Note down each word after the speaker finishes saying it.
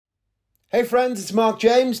Hey friends, it's Mark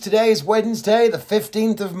James. Today is Wednesday, the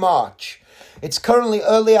 15th of March. It's currently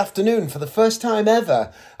early afternoon. For the first time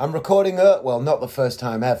ever, I'm recording not the first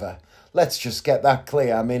time ever. Let's just get that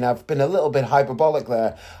clear. I mean, I've been a little bit hyperbolic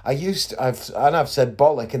there. I've said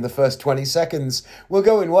bollock in the first 20 seconds. We're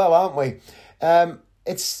going well, aren't we?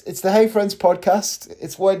 It's the Hey Friends podcast.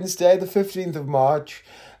 It's Wednesday, the 15th of March.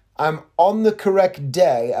 I'm on the correct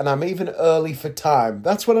day and I'm even early for time.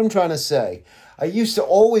 That's what I'm trying to say. I used to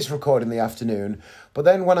always record in the afternoon, but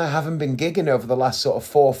then when I haven't been gigging over the last sort of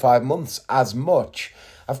 4 or 5 months as much,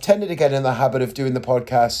 I've tended to get in the habit of doing the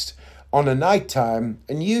podcast on a night time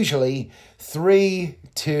and usually 3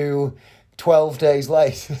 to 12 days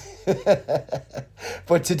late.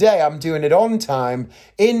 But today I'm doing it on time,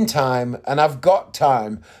 in time, and I've got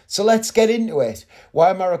time. So let's get into it. Why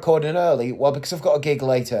am I recording early? Well, because I've got a gig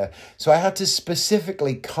later. So I had to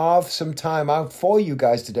specifically carve some time out for you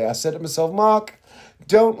guys today. I said to myself, Mark,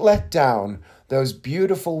 don't let down those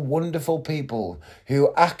beautiful, wonderful people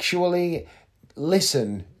who actually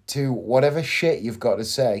listen to whatever shit you've got to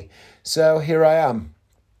say. So here I am,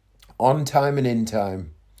 on time and in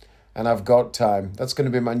time. And I've got time. That's going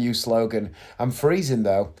to be my new slogan. I'm freezing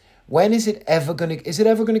though. When is it ever going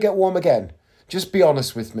to get warm again? Just be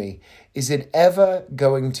honest with me. Is it ever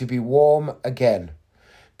going to be warm again?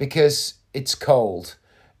 Because it's cold.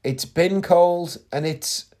 It's been cold and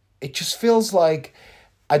it just feels like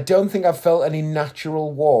I don't think I've felt any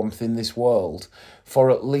natural warmth in this world for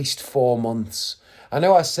at least 4 months. I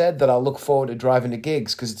know I said that I'll look forward to driving to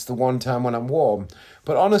gigs because it's the one time when I'm warm.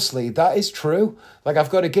 But honestly, that is true. Like, I've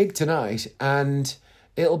got a gig tonight and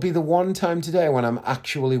it'll be the one time today when I'm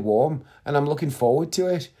actually warm and I'm looking forward to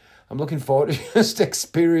it. I'm looking forward to just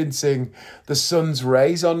experiencing the sun's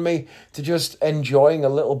rays on me, to just enjoying a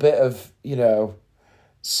little bit of,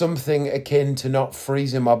 something akin to not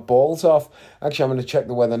freezing my balls off. Actually, I'm going to check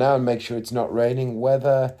the weather now and make sure it's not raining.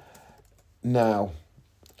 Weather now.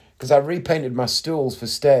 Because I repainted my stools for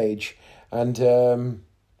stage and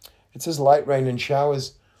it says light rain and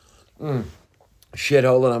showers. Shit,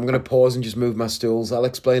 hold on. I'm going to pause and just move my stools. I'll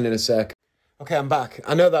explain in a sec. Okay, I'm back.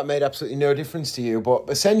 I know that made absolutely no difference to you, but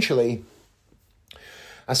essentially,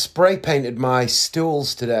 I spray painted my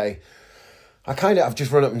stools today. I've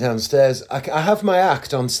just run up and downstairs. I have my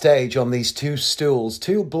act on stage on these 2 stools,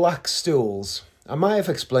 2 black stools. I might have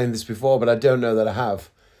explained this before, but I don't know that I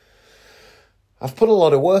have. I've put a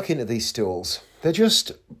lot of work into these stools.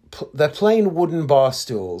 They're plain wooden bar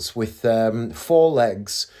stools with 4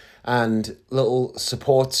 legs and little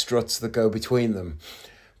support struts that go between them.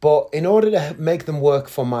 But in order to make them work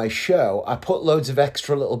for my show, I put loads of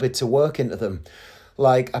extra little bits of work into them.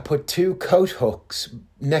 Like, I put 2 coat hooks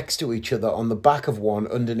next to each other on the back of one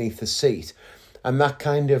underneath the seat. And that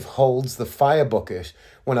kind of holds the fire bucket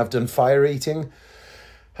when I've done fire eating.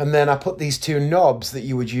 And then I put these 2 knobs that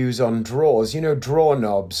you would use on drawers, drawer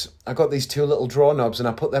knobs. I got these 2 little drawer knobs and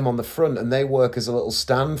I put them on the front and they work as a little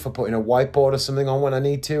stand for putting a whiteboard or something on when I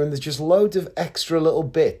need to. And there's just loads of extra little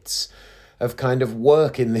bits of kind of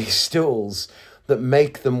work in these stools that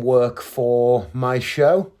make them work for my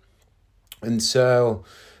show. And so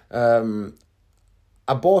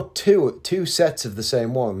I bought two sets of the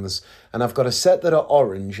same ones, and I've got a set that are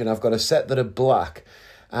orange and I've got a set that are black.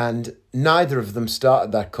 And neither of them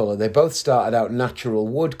started that colour. They both started out natural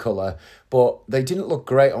wood colour, but they didn't look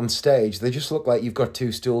great on stage. They just look like you've got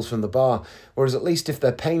 2 stools from the bar. Whereas at least if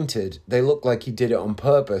they're painted, they look like you did it on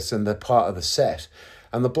purpose and they're part of the set.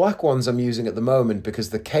 And the black ones I'm using at the moment because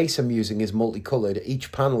the case I'm using is multicoloured.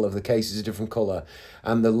 Each panel of the case is a different colour.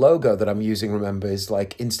 And the logo that I'm using, remember, is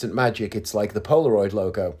like Instant Magic. It's like the Polaroid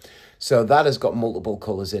logo. So that has got multiple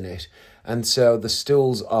colours in it. And so the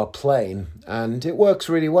stools are plain and it works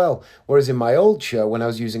really well. Whereas in my old show, when I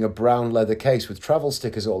was using a brown leather case with travel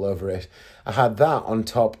stickers all over it, I had that on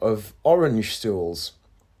top of orange stools.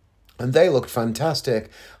 And they looked fantastic.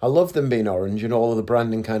 I love them being orange and all of the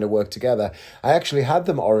branding kind of worked together. I actually had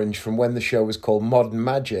them orange from when the show was called Modern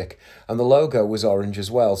Magic and the logo was orange as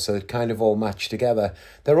well, so it kind of all matched together.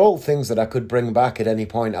 They're all things that I could bring back at any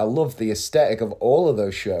point. I love the aesthetic of all of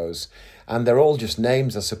those shows and they're all just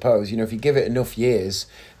names, I suppose. If you give it enough years,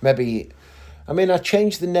 maybe... I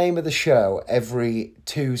change the name of the show every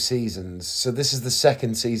 2 seasons. So this is the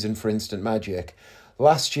 2nd season for Instant Magic.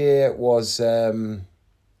 Last year was...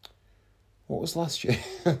 What was last year?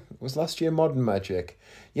 Was last year Modern Magic?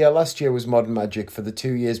 Yeah, last year was Modern Magic for the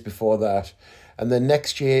 2 years before that. and then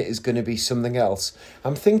next year is going to be something else.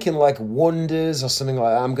 I'm thinking like Wonders or something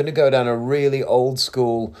like that. I'm going to go down a really old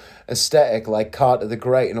school aesthetic like Carter the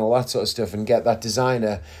Great and all that sort of stuff, and get that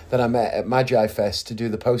designer that I met at Magi Fest to do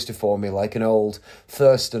the poster for me, like an old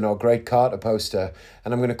Thurston or Great Carter poster.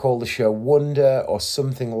 And I'm going to call the show Wonder or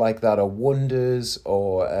something like that, or Wonders,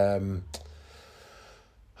 or I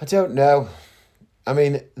don't know. I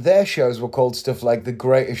mean, their shows were called stuff like The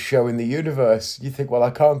Greatest Show in the Universe. You think, well,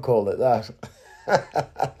 I can't call it that.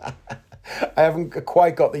 I haven't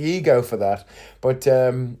quite got the ego for that. But,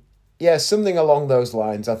 yeah, something along those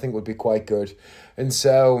lines I think would be quite good. And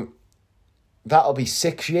so that'll be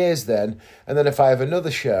 6 years then. And then if I have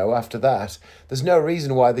another show after that, there's no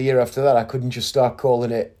reason why the year after that I couldn't just start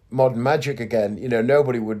calling it Modern Magic again. You know,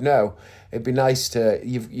 nobody would know. It'd be nice to,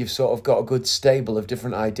 you've sort of got a good stable of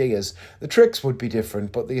different ideas. The tricks would be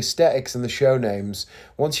different, but the aesthetics and the show names,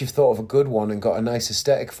 once you've thought of a good one and got a nice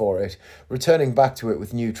aesthetic for it, returning back to it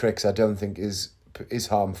with new tricks I don't think is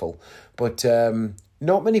harmful. But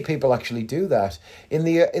not many people actually do that. In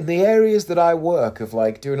the areas that I work, of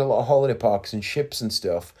like doing a lot of holiday parks and ships and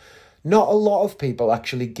stuff, not a lot of people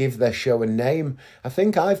actually give their show a name. I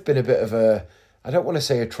think I've been a bit of a, I don't want to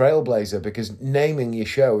say a trailblazer, because naming your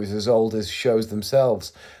show is as old as shows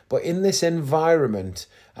themselves. But in this environment,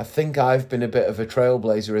 I think I've been a bit of a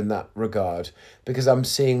trailblazer in that regard, because I'm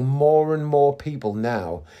seeing more and more people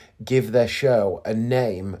now give their show a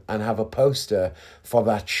name and have a poster for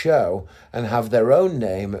that show and have their own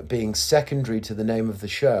name being secondary to the name of the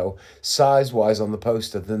show, size-wise on the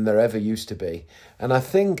poster, than there ever used to be. And I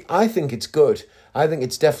think it's good. I think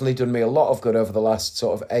it's definitely done me a lot of good over the last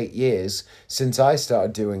sort of 8 years since I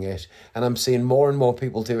started doing it. And I'm seeing more and more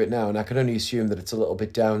people do it now. And I can only assume that it's a little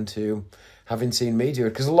bit down to having seen me do it.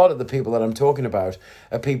 Because a lot of the people that I'm talking about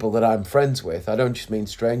are people that I'm friends with. I don't just mean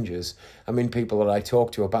strangers. I mean people that I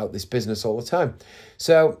talk to about this business all the time.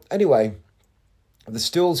 So anyway, the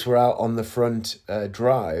stools were out on the front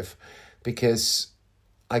drive because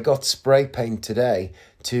I got spray paint today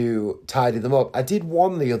to tidy them up. I did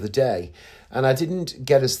one the other day, and I didn't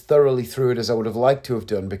get as thoroughly through it as I would have liked to have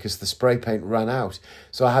done because the spray paint ran out.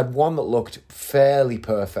 So I had one that looked fairly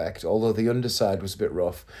perfect, although the underside was a bit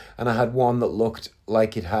rough. And I had one that looked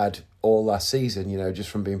like it had all last season, you know, just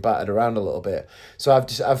from being battered around a little bit. So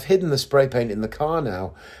I've hidden the spray paint in the car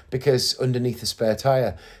now, because underneath the spare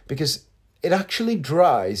tyre, because it actually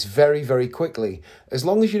dries very, very quickly. As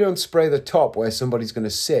long as you don't spray the top where somebody's going to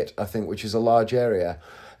sit, I think, which is a large area.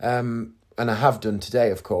 And I have done today,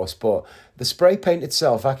 of course, but the spray paint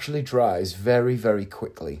itself actually dries very, very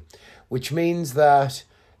quickly, which means that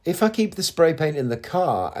if I keep the spray paint in the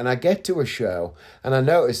car and I get to a show and I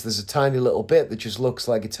notice there's a tiny little bit that just looks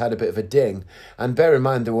like it's had a bit of a ding, and bear in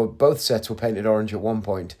mind both sets were painted orange at one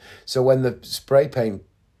point, so when the spray paint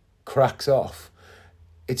cracks off,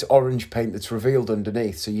 it's orange paint that's revealed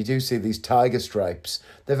underneath. So you do see these tiger stripes.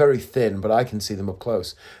 They're very thin, but I can see them up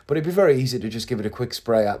close. But it'd be very easy to just give it a quick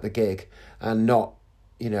spray at the gig and not,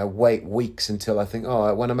 you know, wait weeks until I think,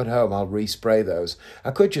 oh, when I'm at home, I'll respray those.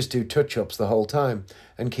 I could just do touch-ups the whole time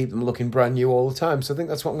and keep them looking brand new all the time. So I think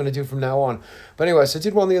that's what I'm going to do from now on. But anyway, so I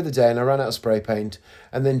did one the other day and I ran out of spray paint.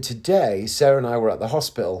 And then today, Sarah and I were at the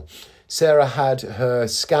hospital. Sarah had her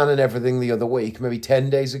scan and everything the other week, maybe 10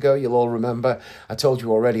 days ago. You'll all remember. I told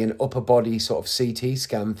you already, an upper body sort of CT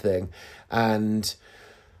scan thing. And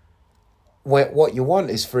what you want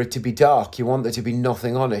is for it to be dark. You want there to be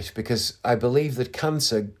nothing on it, because I believe that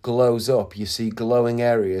cancer glows up. You see glowing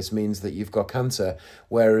areas means that you've got cancer,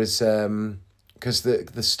 whereas because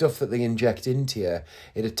the stuff that they inject into you,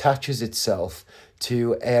 it attaches itself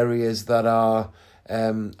to areas that are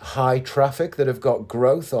high traffic, that have got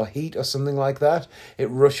growth or heat or something like that. It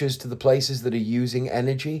rushes to the places that are using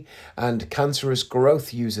energy, and cancerous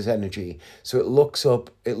growth uses energy. So it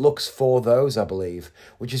looks for those, I believe,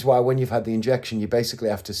 which is why when you've had the injection, you basically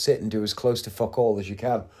have to sit and do as close to fuck all as you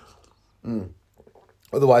can.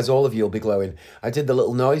 Otherwise, all of you will be glowing. I did the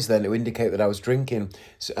little noise then to indicate that I was drinking,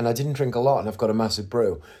 and I didn't drink a lot, and I've got a massive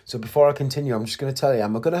brew. So before I continue, I'm just going to tell you,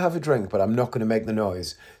 I'm going to have a drink, but I'm not going to make the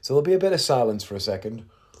noise. So there'll be a bit of silence for a second.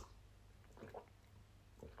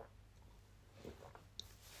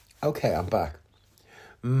 Okay, I'm back.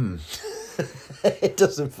 It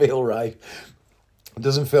doesn't feel right. It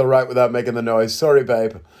doesn't feel right without making the noise. Sorry,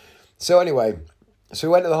 babe. So anyway, we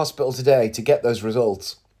went to the hospital today to get those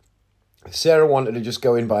results. Sarah wanted to just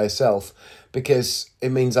go in by herself because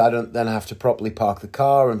it means I don't then have to properly park the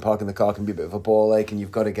car, and parking the car can be a bit of a ball ache, and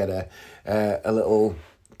you've got to get a little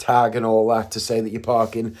tag and all that to say that you're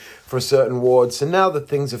parking for a certain ward. So now that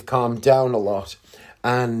things have calmed down a lot,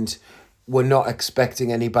 and we're not expecting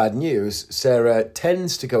any bad news, Sarah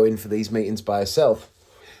tends to go in for these meetings by herself,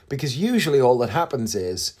 because usually all that happens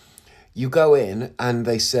is you go in and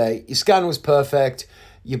they say, your scan was perfect,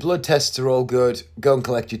 your blood tests are all good, go and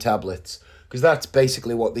collect your tablets. Because that's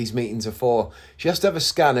basically what these meetings are for. She has to have a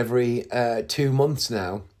scan every 2 months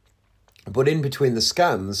now. But in between the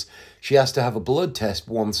scans, she has to have a blood test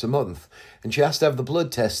once a month. And she has to have the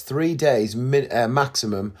blood test 3 days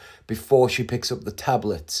maximum before she picks up the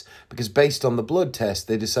tablets. Because based on the blood test,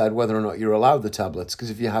 they decide whether or not you're allowed the tablets. Because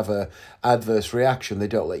if you have a adverse reaction, they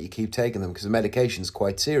don't let you keep taking them because the medication's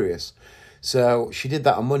quite serious. So she did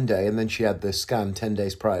that on Monday, and then she had the scan 10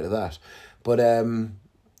 days prior to that. But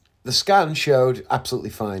the scan showed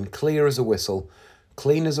absolutely fine, clear as a whistle.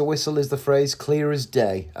 Clean as a whistle is the phrase, clear as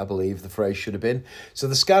day, I believe the phrase should have been. So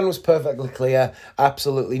the scan was perfectly clear,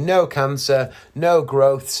 absolutely no cancer, no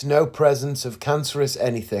growths, no presence of cancerous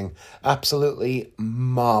anything. Absolutely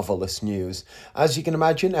marvellous news. As you can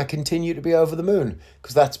imagine, I continue to be over the moon,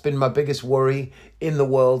 because that's been my biggest worry in the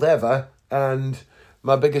world ever, and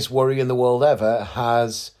my biggest worry in the world ever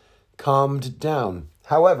has calmed down.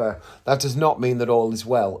 However, that does not mean that all is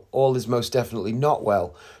well. All is most definitely not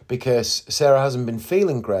well, because Sarah hasn't been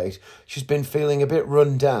feeling great. She's been feeling a bit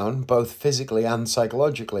run down, both physically and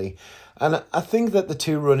psychologically. And I think that the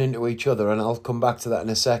two run into each other, and I'll come back to that in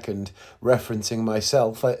a second, referencing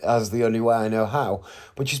myself as the only way I know how.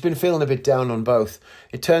 But she's been feeling a bit down on both.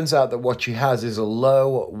 It turns out that what she has is a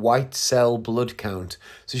low white cell blood count.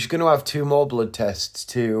 So she's going to have 2 more blood tests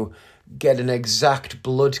to get an exact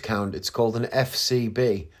blood count. It's called an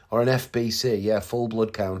FCB or an FBC, full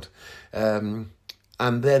blood count. And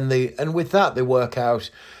with that they work out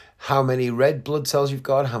how many red blood cells you've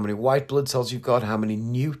got, how many white blood cells you've got, how many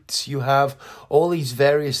newts you have, all these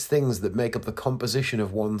various things that make up the composition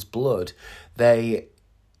of one's blood.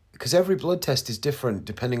 Because every blood test is different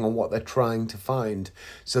depending on what they're trying to find.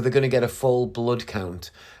 So they're going to get a full blood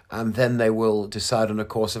count, and then they will decide on a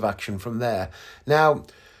course of action from there. Now,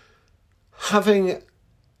 having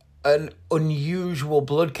an unusual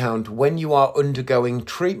blood count when you are undergoing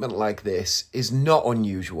treatment like this is not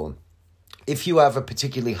unusual. If you have a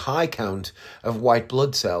particularly high count of white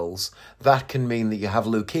blood cells, that can mean that you have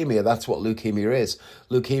leukemia. That's what leukemia is.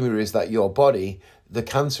 Leukemia is that your body, the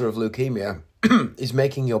cancer of leukemia, is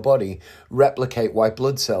making your body replicate white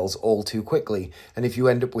blood cells all too quickly. And if you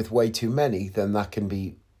end up with way too many, then that can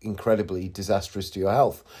be incredibly disastrous to your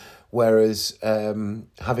health. Whereas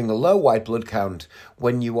having a low white blood count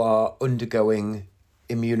when you are undergoing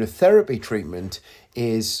immunotherapy treatment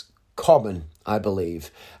is common, I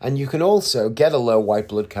believe. And you can also get a low white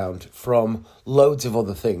blood count from loads of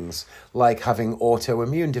other things, like having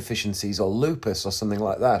autoimmune deficiencies or lupus or something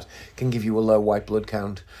like that can give you a low white blood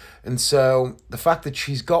count. And so the fact that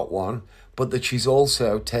she's got one, but that she's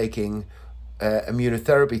also taking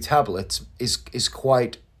immunotherapy tablets is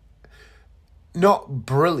quite not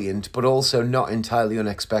brilliant, but also not entirely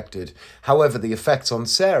unexpected. However, the effects on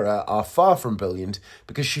Sarah are far from brilliant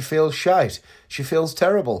because she feels shite. She feels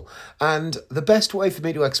terrible. And the best way for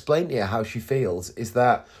me to explain to you how she feels is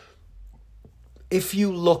that if you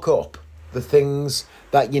look up the things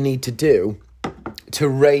that you need to do to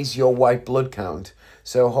raise your white blood count.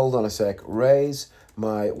 So hold on a sec. Raise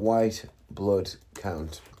my white blood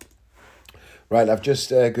count. Right, I've just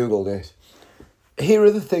Googled it. Here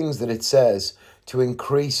are the things that it says to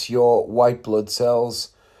increase your white blood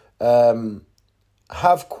cells.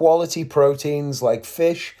 Have quality proteins like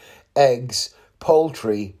fish, eggs,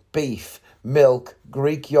 poultry, beef, milk,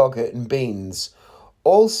 Greek yogurt and beans.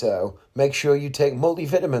 Also, make sure you take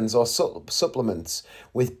multivitamins or supplements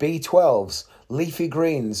with B12s, leafy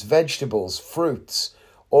greens, vegetables, fruits,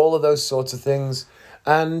 all of those sorts of things.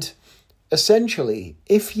 And essentially,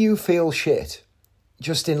 if you feel shit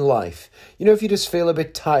just in life, if you just feel a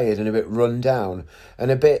bit tired and a bit run down and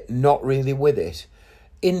a bit not really with it,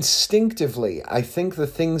 instinctively, I think the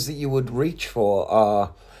things that you would reach for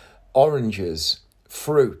are oranges,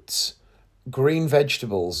 fruits, green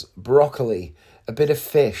vegetables, broccoli, a bit of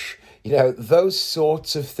fish, those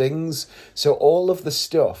sorts of things. So all of the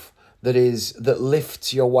stuff that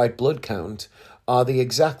lifts your white blood count are the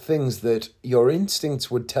exact things that your instincts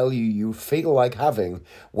would tell you feel like having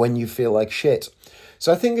when you feel like shit.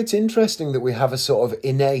 So I think it's interesting that we have a sort of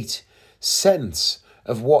innate sense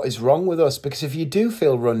of what is wrong with us, because if you do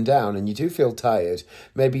feel run down and you do feel tired,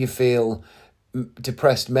 maybe you feel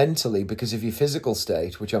depressed mentally because of your physical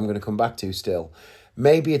state, which I'm going to come back to still,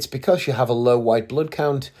 maybe it's because you have a low white blood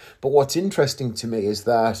count. But what's interesting to me is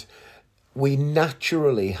that we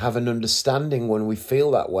naturally have an understanding when we feel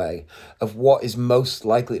that way of what is most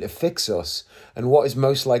likely to fix us. And what is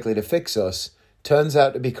most likely to fix us turns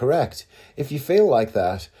out to be correct. If you feel like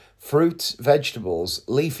that, fruits, vegetables,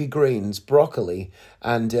 leafy greens, broccoli,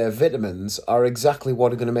 and vitamins are exactly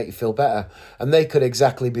what are going to make you feel better. And they could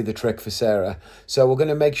exactly be the trick for Sarah. So we're going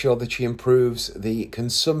to make sure that she improves the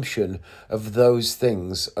consumption of those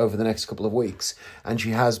things over the next couple of weeks. And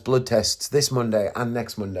she has blood tests this Monday and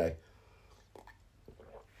next Monday.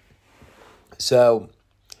 So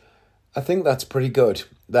I think that's pretty good,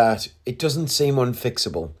 that it doesn't seem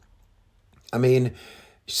unfixable. I mean,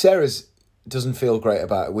 Sarah's doesn't feel great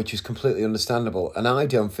about it, which is completely understandable. And I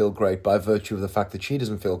don't feel great by virtue of the fact that she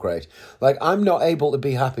doesn't feel great. Like, I'm not able to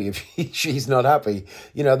be happy if she's not happy.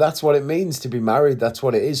 You know, that's what it means to be married. That's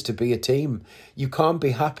what it is to be a team. You can't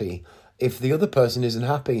be happy if the other person isn't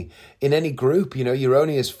happy. In any group, you know, you're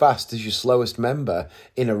only as fast as your slowest member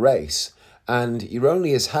in a race. And you're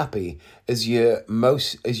only as happy as your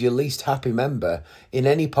least happy member in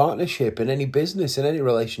any partnership, in any business, in any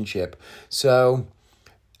relationship. So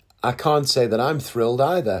I can't say that I'm thrilled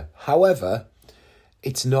either. However,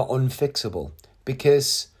 it's not unfixable,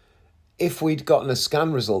 because if we'd gotten a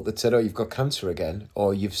scan result that said, oh, you've got cancer again,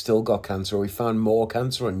 or you've still got cancer, or we found more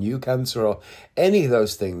cancer or new cancer, or any of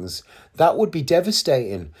those things, that would be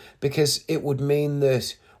devastating, because it would mean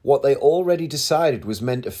that what they already decided was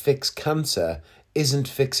meant to fix cancer isn't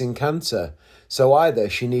fixing cancer. So either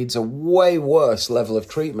she needs a way worse level of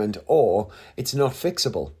treatment, or it's not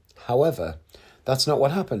fixable. However, that's not what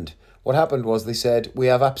happened. What happened was they said, we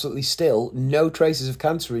have absolutely still no traces of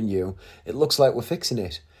cancer in you. It looks like we're fixing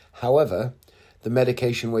it. However, the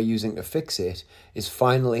medication we're using to fix it is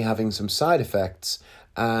finally having some side effects,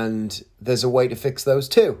 and there's a way to fix those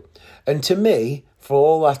too. And to me, for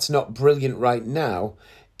all that's not brilliant right now,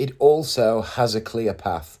 it also has a clear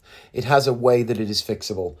path. It has a way that it is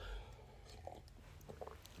fixable.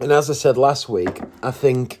 And as I said last week, I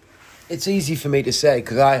think it's easy for me to say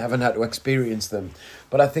because I haven't had to experience them.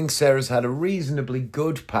 But I think Sarah's had a reasonably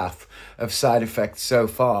good path of side effects so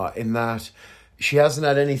far, in that she hasn't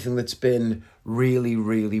had anything that's been really,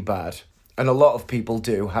 really bad. And a lot of people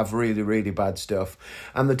do have really, really bad stuff.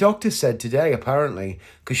 And the doctor said today, apparently,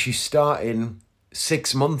 because she's starting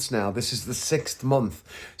 6 months now. This is the 6th month.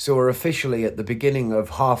 So we're officially at the beginning of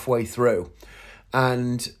halfway through.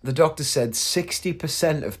 And the doctor said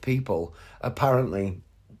 60% of people apparently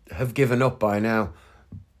have given up by now.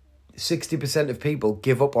 60% of people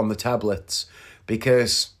give up on the tablets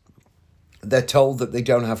because they're told that they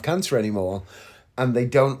don't have cancer anymore and they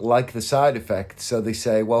don't like the side effects. So they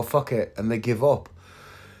say, well, fuck it, and they give up.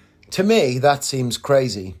 To me, that seems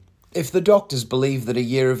crazy. If the doctors believe that a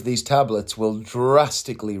year of these tablets will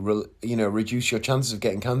drastically, reduce your chances of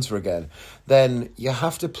getting cancer again, then you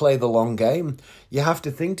have to play the long game. You have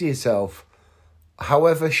to think to yourself,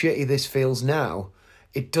 however shitty this feels now,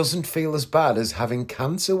 it doesn't feel as bad as having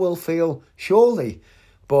cancer will feel, surely.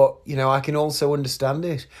 But, I can also understand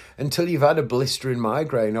it. Until you've had a blistering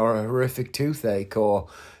migraine or a horrific toothache or,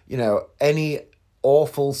 any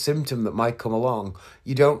awful symptom that might come along,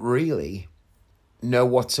 you don't really know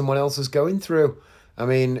what someone else is going through. I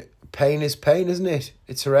mean, pain is pain, isn't it?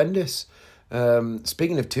 It's horrendous.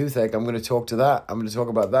 Speaking of toothache, I'm going to talk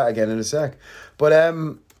about that again in a sec. But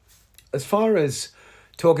as far as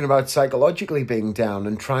talking about psychologically being down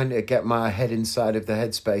and trying to get my head inside of the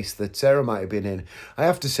headspace that Sarah might have been in, I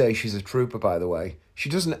have to say she's a trooper, by the way. She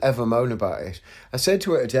doesn't ever moan about it. I said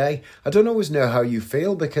to her today, I don't always know how you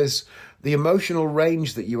feel, because the emotional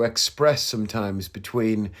range that you express sometimes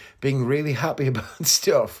between being really happy about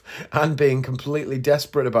stuff and being completely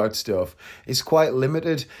desperate about stuff is quite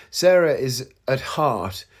limited. Sarah is at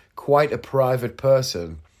heart quite a private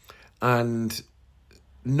person and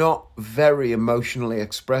not very emotionally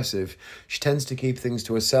expressive. She tends to keep things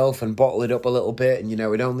to herself and bottle it up a little bit, and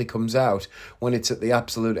it only comes out when it's at the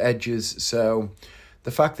absolute edges. So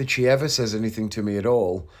the fact that she ever says anything to me at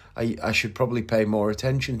all, I should probably pay more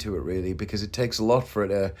attention to it, really, because it takes a lot for her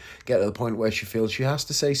to get to the point where she feels she has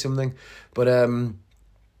to say something. But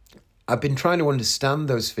I've been trying to understand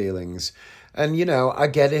those feelings, and I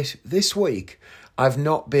get it. This week I've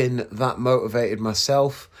not been that motivated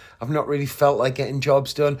myself. I've not really felt like getting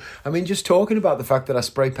jobs done. I mean, just talking about the fact that I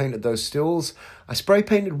spray painted those stools. I spray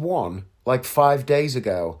painted one like 5 days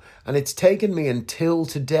ago, and it's taken me until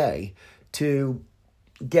today to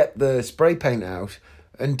get the spray paint out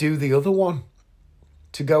and do the other one,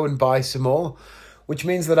 to go and buy some more, which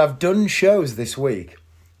means that I've done shows this week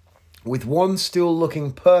with one stool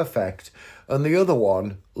looking perfect and the other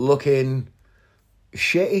one looking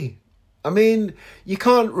shitty. I mean, you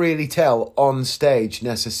can't really tell on stage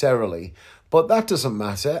necessarily, But that doesn't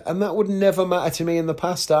matter, and that would never matter to me in the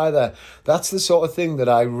past either. That's the sort of thing that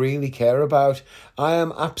I really care about. I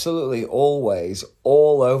am absolutely always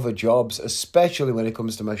all over jobs, especially when it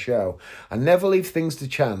comes to my show. I never leave things to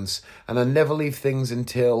chance, and I never leave things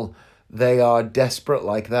until they are desperate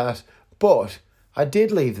like that. But I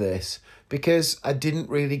did leave this because I didn't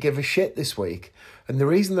really give a shit this week. And the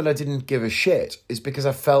reason that I didn't give a shit is because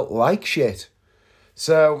I felt like shit.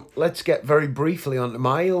 So let's get very briefly onto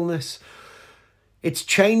my illness. It's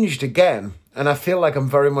changed again, and I feel like I'm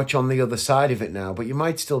very much on the other side of it now, but you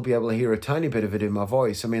might still be able to hear a tiny bit of it in my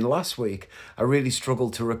voice. I mean, last week, I really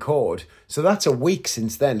struggled to record, so that's a week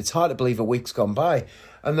since then. It's hard to believe a week's gone by.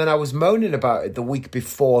 And then I was moaning about it the week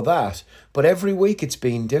before that, but every week it's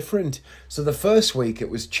been different. So the first week, it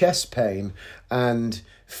was chest pain and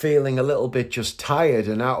feeling a little bit just tired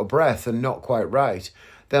and out of breath and not quite right.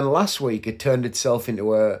 Then last week, it turned itself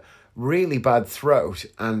into a really bad throat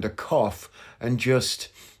and a cough and just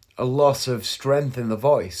a loss of strength in the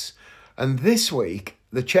voice. And this week,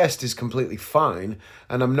 the chest is completely fine,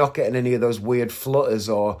 and I'm not getting any of those weird flutters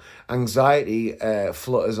or anxiety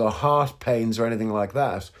flutters or heart pains or anything like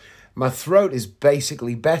that. My throat is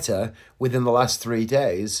basically better within the last 3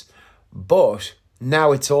 days, but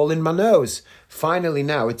now it's all in my nose. Finally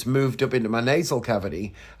now it's moved up into my nasal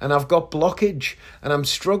cavity, and I've got blockage, and I'm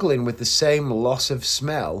struggling with the same loss of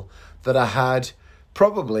smell that I had.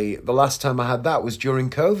 Probably the last time I had that was during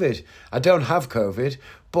COVID. I don't have COVID,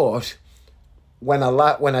 but when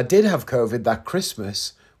I did have COVID that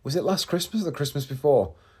Christmas, was it last Christmas or the Christmas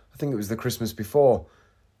before? I think it was the Christmas before.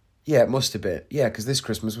 Yeah, it must have been. Yeah, because this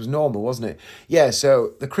Christmas was normal, wasn't it? Yeah,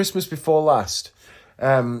 so the Christmas before last,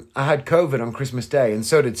 I had COVID on Christmas Day, and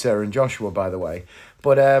so did Sarah and Joshua, by the way.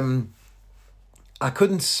 But I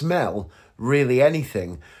couldn't smell really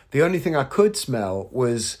anything. The only thing I could smell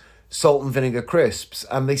was salt and vinegar crisps,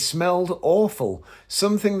 and they smelled awful.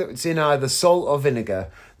 Something that was in either salt or vinegar,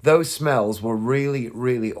 those smells were really,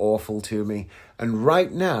 really awful to me. And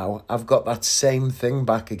right now, I've got that same thing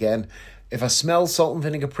back again. If I smell salt and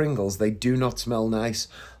vinegar Pringles, they do not smell nice.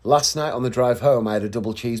 Last night on the drive home, I had a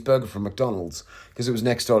double cheeseburger from McDonald's because it was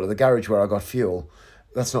next door to the garage where I got fuel.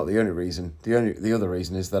 That's not the only reason. The other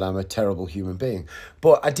reason is that I'm a terrible human being.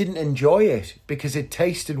 But I didn't enjoy it because it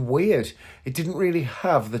tasted weird. It didn't really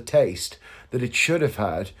have the taste that it should have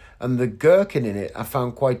had. And the gherkin in it I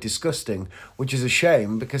found quite disgusting, which is a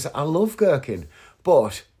shame because I love gherkin.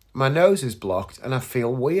 But my nose is blocked and I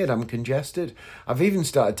feel weird. I'm congested. I've even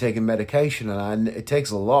started taking medication, and it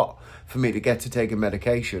takes a lot for me to get to taking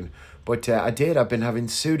medication. But I've been having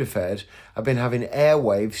Sudafed, I've been having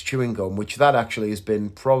Airwaves chewing gum, which that actually has been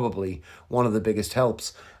probably one of the biggest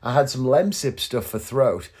helps. I had some Lemsip stuff for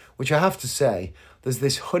throat, which I have to say, there's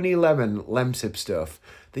this honey lemon Lemsip stuff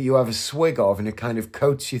that you have a swig of and it kind of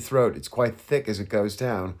coats your throat. It's quite thick as it goes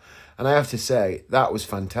down. And I have to say, that was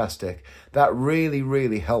fantastic. That really,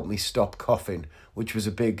 really helped me stop coughing, which was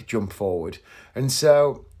a big jump forward. And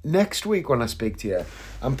so next week when I speak to you,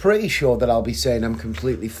 I'm pretty sure that I'll be saying I'm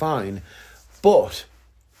completely fine. But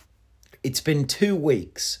it's been 2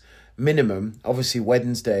 weeks minimum. Obviously,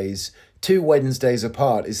 Wednesdays, 2 Wednesdays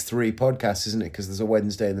apart is 3 podcasts, isn't it? Because there's a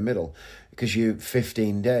Wednesday in the middle. Because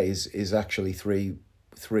 15 days is actually three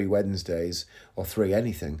Wednesdays or 3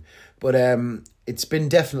 anything. But it's been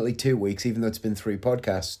definitely 2 weeks, even though it's been 3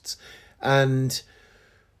 podcasts. And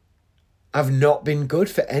I've not been good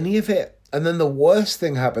for any of it. And then the worst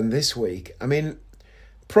thing happened this week. I mean,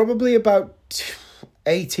 probably about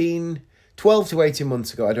 12 to 18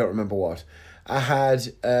 months ago, I don't remember what, I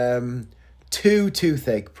had 2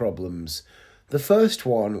 toothache problems. The first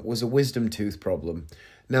one was a wisdom tooth problem.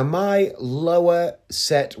 Now, my lower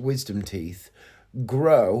set wisdom teeth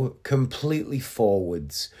grow completely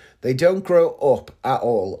forwards. They don't grow up at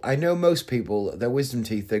all. I know most people, their wisdom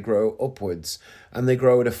teeth, they grow upwards and they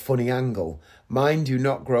grow at a funny angle. Mine do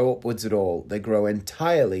not grow upwards at all. They grow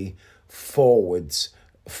entirely forwards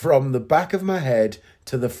from the back of my head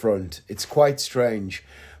to the front. It's quite strange.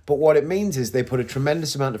 But what it means is they put a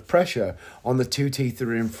tremendous amount of pressure on the 2 teeth that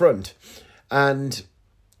are in front. And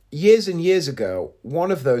years ago,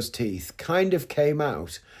 one of those teeth kind of came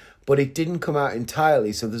out, but it didn't come out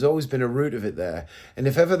entirely, so there's always been a root of it there. And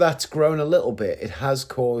if ever that's grown a little bit, it has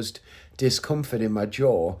caused discomfort in my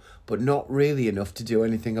jaw, but not really enough to do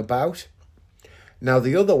anything about. Now,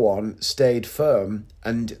 the other one stayed firm,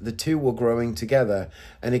 and the 2 were growing together,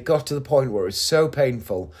 and it got to the point where it was so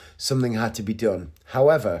painful, something had to be done.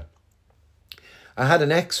 However, I had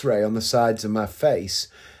an X-ray on the sides of my face,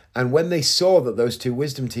 and when they saw that those 2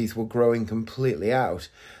 wisdom teeth were growing completely out,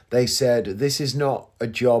 they said, this is not a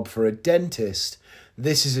job for a dentist,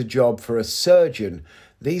 this is a job for a surgeon.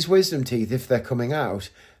 these wisdom teeth, if they're coming out,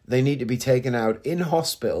 they need to be taken out in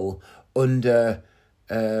hospital under,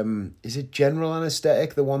 is it general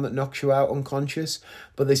anaesthetic, the one that knocks you out unconscious?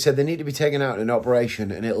 But they said they need to be taken out in an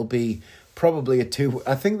operation, and it'll be probably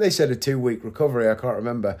I think they said a 2-week recovery, I can't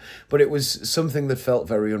remember. But it was something that felt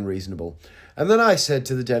very unreasonable. And then I said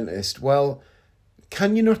to the dentist, well,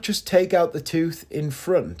 can you not just take out the tooth in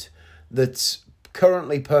front that's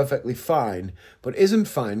currently perfectly fine, but isn't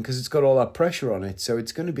fine because it's got all that pressure on it, so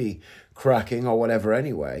it's going to be cracking or whatever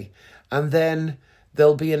anyway, and then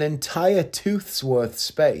there'll be an entire tooth's worth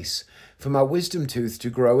space for my wisdom tooth to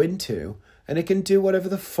grow into, and it can do whatever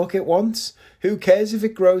the fuck it wants. Who cares if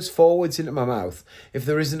it grows forwards into my mouth? If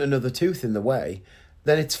there isn't another tooth in the way,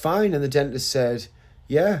 then it's fine. And the dentist said,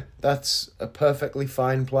 yeah, that's a perfectly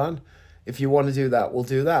fine plan. If you want to do that, we'll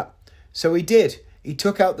do that. So he did. He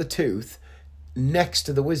took out the tooth next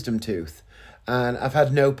to the wisdom tooth, and I've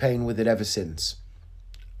had no pain with it ever since.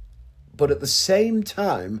 But at the same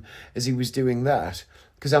time as he was doing that,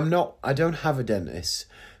 because I don't have a dentist.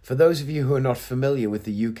 For those of you who are not familiar with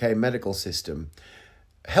the UK medical system,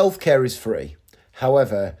 healthcare is free.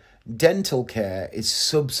 However, dental care is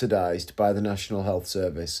subsidised by the National Health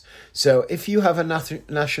Service. So if you have a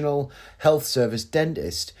National Health Service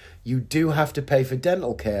dentist, you do have to pay for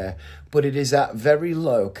dental care, but it is at very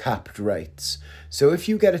low capped rates. So if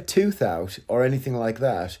you get a tooth out or anything like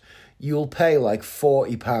that, you'll pay like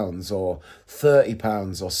 £40 or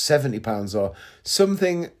 £30 or £70 or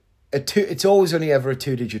something. It's always only ever a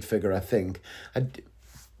 2-digit figure, I think.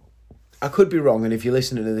 I could be wrong, and if you're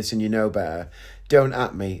listening to this and you know better, don't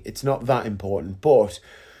at me. It's not that important. But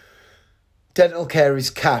dental care is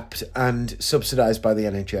capped and subsidised by the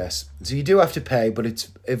NHS. So you do have to pay, but it's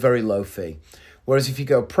a very low fee. Whereas if you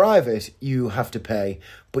go private, you have to pay,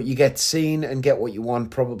 but you get seen and get what you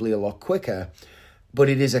want probably a lot quicker, but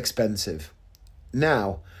it is expensive.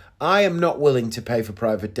 Now, I am not willing to pay for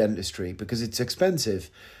private dentistry because it's expensive.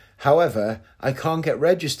 However, I can't get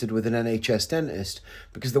registered with an NHS dentist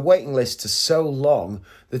because the waiting lists are so long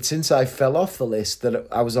that since I fell off the list that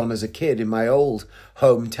I was on as a kid in my old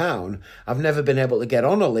hometown, I've never been able to get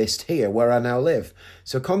on a list here where I now live.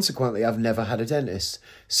 So consequently, I've never had a dentist.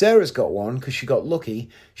 Sarah's got one because she got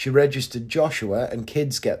lucky. She registered Joshua, and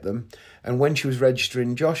kids get them. And when she was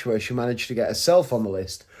registering Joshua, she managed to get herself on the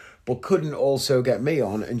list, but couldn't also get me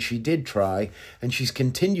on, and she did try, and she's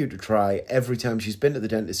continued to try every time she's been to the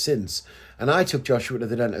dentist since. And I took Joshua to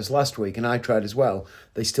the dentist last week, and I tried as well.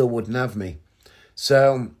 They still wouldn't have me.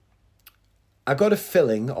 So I got a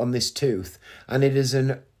filling on this tooth, and it is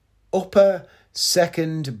an upper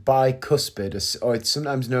second bicuspid, or it's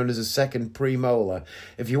sometimes known as a second premolar.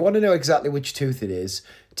 If you want to know exactly which tooth it is,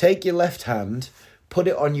 take your left hand, put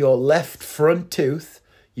it on your left front tooth.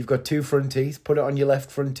 You've got 2 front teeth, put it on your left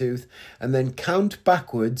front tooth, and then count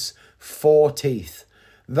backwards 4 teeth.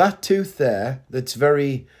 That tooth there, that's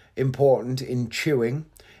very important in chewing,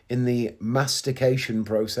 in the mastication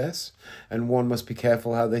process, and one must be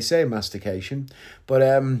careful how they say mastication, but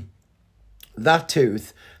that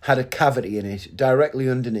tooth had a cavity in it directly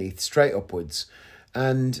underneath, straight upwards,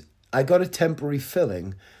 and I got a temporary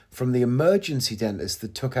filling from the emergency dentist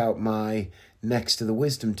that took out my next to the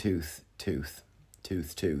wisdom tooth.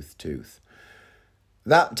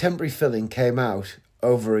 That temporary filling came out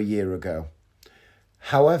over a year ago.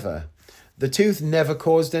 However, the tooth never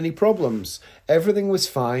caused any problems. Everything was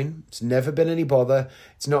fine. It's never been any bother.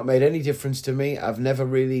 It's not made any difference to me. I've never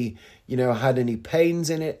really, had any pains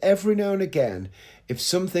in it. Every now and again, if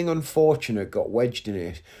something unfortunate got wedged in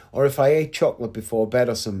it, or if I ate chocolate before bed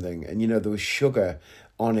or something, and there was sugar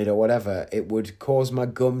on it or whatever, it would cause my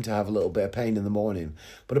gum to have a little bit of pain in the morning.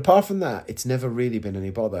 But apart from that, it's never really been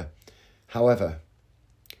any bother. However,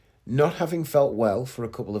 not having felt well for a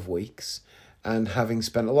couple of weeks, and having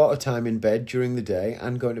spent a lot of time in bed during the day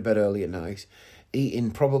and going to bed early at night,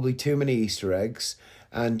 eating probably too many Easter eggs,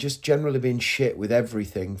 and just generally being shit with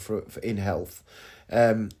everything for in health,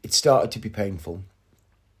 it started to be painful.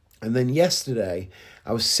 And then yesterday,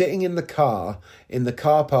 I was sitting in the car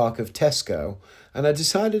park of Tesco, and I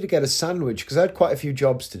decided to get a sandwich because I had quite a few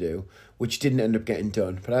jobs to do, which didn't end up getting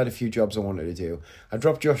done, but I had a few jobs I wanted to do. I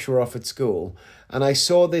dropped Joshua off at school, and I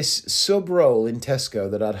saw this sub roll in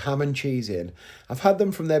Tesco that had ham and cheese in. I've had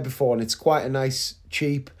them from there before, and it's quite a nice,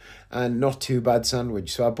 cheap, and not too bad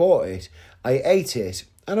sandwich, so I bought it. I ate it,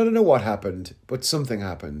 and I don't know what happened, but something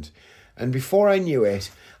happened. And before I knew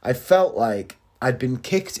it, I felt like I'd been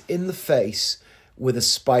kicked in the face with a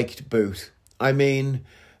spiked boot. I mean,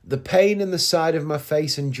 the pain in the side of my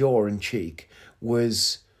face and jaw and cheek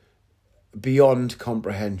was beyond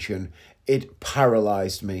comprehension. it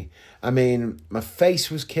paralyzed me. I mean, my face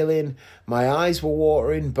was killing, my eyes were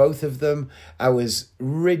watering, both of them. I was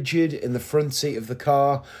rigid in the front seat of the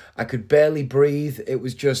car. I could barely breathe. It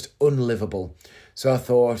was just unlivable. So I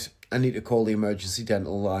thought, I need to call the emergency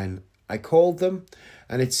dental line. I called them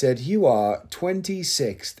and it said, you are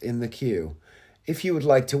 26th in the queue. If you would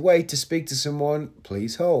like to wait to speak to someone,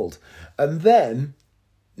 please hold. And then,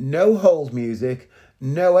 no hold music,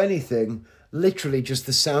 no anything, literally just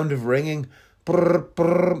the sound of ringing. Brr,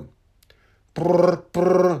 brr, brr,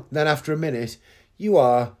 brr. Then after a minute, you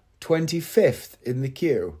are 25th in the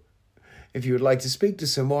queue. If you would like to speak to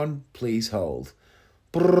someone, please hold.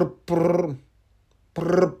 Brr, brr,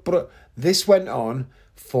 brr, brr. This went on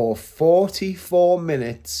for 44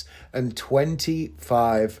 minutes and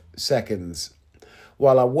 25 seconds.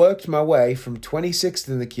 While I worked my way from 26th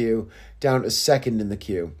in the queue down to 2nd in the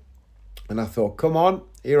queue. And I thought, come on,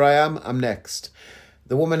 here I am, I'm next.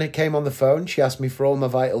 The woman came on the phone, she asked me for all my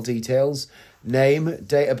vital details, name,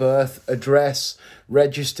 date of birth, address,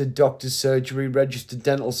 registered doctor's surgery, registered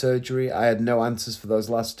dental surgery. I had no answers for those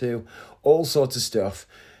last two, all sorts of stuff.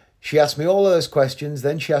 She asked me all of those questions,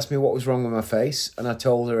 then she asked me what was wrong with my face, and I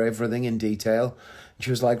told her everything in detail. She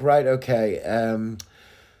was like, right, okay,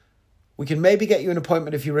 we can maybe get you an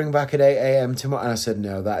appointment if you ring back at 8 a.m. tomorrow. And I said,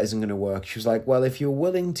 no, that isn't going to work. She was like, well, if you're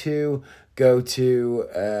willing to go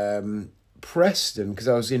to Preston, because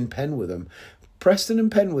I was in Penwitham. Preston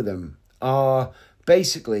and Penwitham are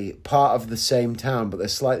basically part of the same town, but they're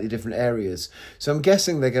slightly different areas. So I'm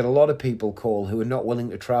guessing they get a lot of people call who are not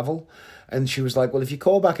willing to travel. And she was like, well, if you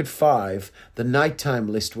call back at 5, the nighttime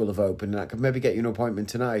list will have opened and I could maybe get you an appointment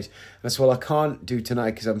tonight. And I said, well, I can't do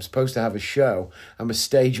tonight because I'm supposed to have a show. I'm a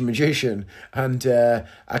stage magician and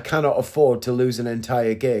I cannot afford to lose an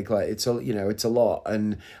entire gig. Like it's a lot.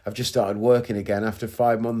 And I've just started working again after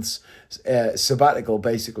 5 months sabbatical,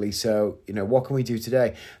 basically. So, what can we do today?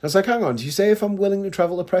 And I was like, hang on, do you say if I'm willing to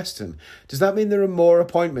travel to Preston? Does that mean there are more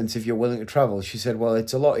appointments if you're willing to travel? She said, well,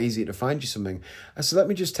 it's a lot easier to find you something. I said, let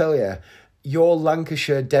me just tell you, your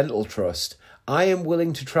Lancashire Dental Trust, I am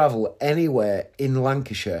willing to travel anywhere in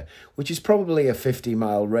Lancashire, which is probably a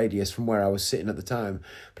 50-mile radius from where I was sitting at the time.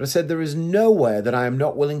 But I said, there is nowhere that I am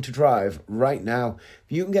not willing to drive right now.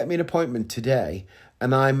 If you can get me an appointment today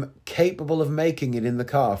and I'm capable of making it in the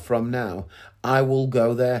car from now, I will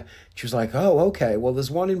go there. She was like, oh, okay, well, there's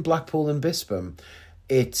one in Blackpool and Bispam.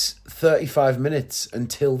 It's 35 minutes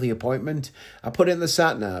until the appointment. I put it in the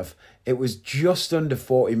sat-nav. It was just under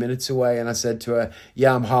 40 minutes away, and I said to her,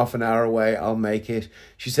 yeah, I'm half an hour away, I'll make it.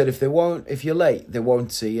 She said, if you're late, they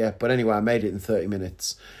won't see you. But anyway, I made it in 30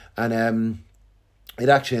 minutes. And it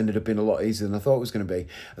actually ended up being a lot easier than I thought it was going to be.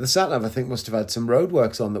 And the sat-nav, I think, must have had some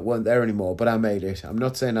roadworks on that weren't there anymore, but I made it. I'm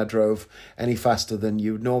not saying I drove any faster than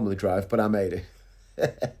you would normally drive, but I made it.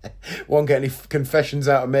 Won't get any confessions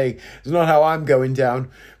out of me. It's not how I'm going down.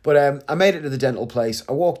 But I made it to the dental place.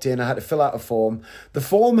 I walked in. I had to fill out a form. The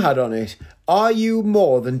form had on it, are you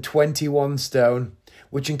more than 21 stone?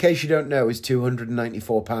 Which, in case you don't know, is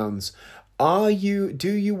 £294. Do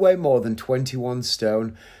you weigh more than 21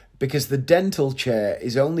 stone? Because the dental chair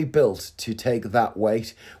is only built to take that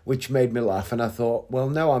weight, which made me laugh. And I thought, well,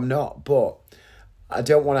 no, I'm not. But I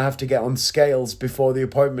don't want to have to get on scales before the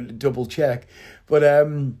appointment to double check. But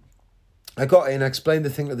I got in, I explained the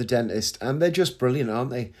thing to the dentist, and they're just brilliant, aren't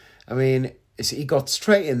they? I mean, he got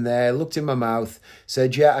straight in there, looked in my mouth,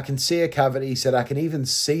 said, yeah, I can see a cavity. He said, I can even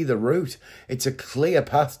see the root. It's a clear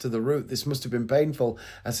path to the root. This must have been painful.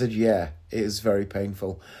 I said, yeah, it is very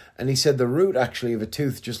painful. And he said the root actually of a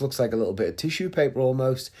tooth just looks like a little bit of tissue paper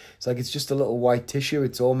almost. It's like it's just a little white tissue.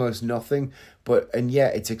 It's almost nothing. And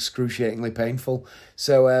yet it's excruciatingly painful.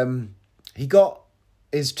 So he got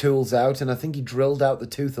his tools out, and I think he drilled out the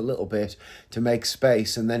tooth a little bit to make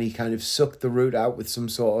space, and then he kind of sucked the root out with some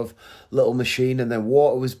sort of little machine, and then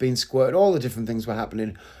water was being squirted, all the different things were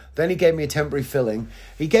happening. Then he gave me a temporary filling.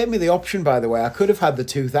 He gave me the option, by the way, I could have had the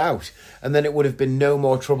tooth out, and then it would have been no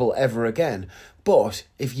more trouble ever again. But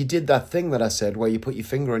if you did that thing that I said, where you put your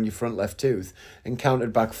finger on your front left tooth and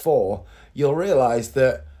counted back 4, you'll realise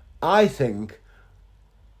that I think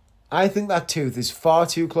that tooth is far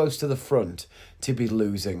too close to the front to be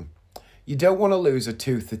losing. You don't want to lose a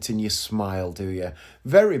tooth that's in your smile, do you?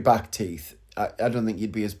 Very back teeth, I don't think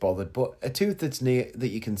you'd be as bothered, but a tooth that's near that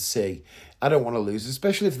you can see, I don't want to lose,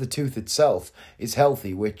 especially if the tooth itself is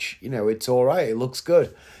healthy, which, it's all right, it looks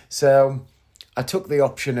good. So I took the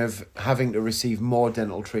option of having to receive more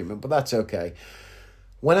dental treatment, but that's okay.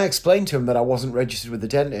 When I explained to him that I wasn't registered with the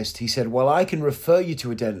dentist, he said, well, I can refer you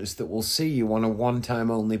to a dentist that will see you on a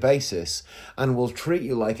one-time only basis and will treat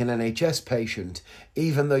you like an NHS patient,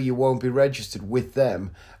 even though you won't be registered with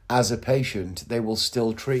them as a patient. They will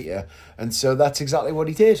still treat you. And so that's exactly what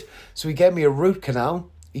he did. So he gave me a root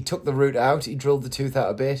canal. He took the root out. He drilled the tooth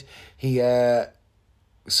out a bit. He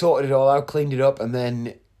sorted it all out, cleaned it up, and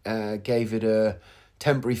then gave it a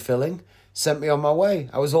temporary filling. Sent me on my way.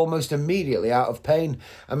 I was almost immediately out of pain.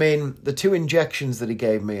 I mean, the 2 injections that he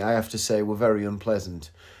gave me, I have to say, were very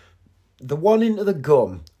unpleasant. The one into the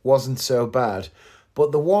gum wasn't so bad,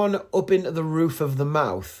 but the one up into the roof of the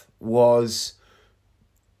mouth was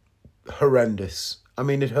horrendous. I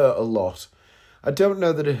mean, it hurt a lot. I don't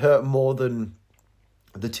know that it hurt more than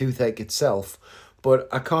the toothache itself, but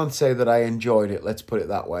I can't say that I enjoyed it, let's put it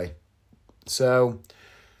that way. So,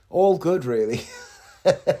 all good, really.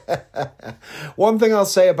 One thing I'll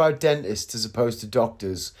say about dentists as opposed to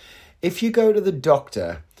doctors, if you go to the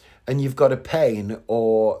doctor and you've got a pain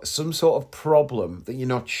or some sort of problem that you're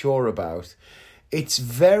not sure about, it's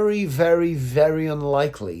very, very, very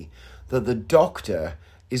unlikely that the doctor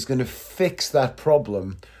is going to fix that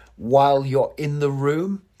problem while you're in the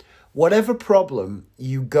room. Whatever problem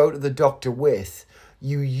you go to the doctor with,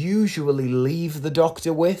 you usually leave the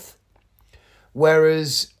doctor with,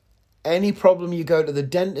 whereas any problem you go to the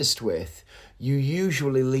dentist with, you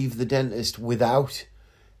usually leave the dentist without.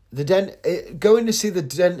 Going to see the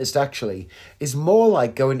dentist actually is more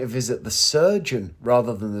like going to visit the surgeon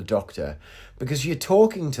rather than the doctor, because you're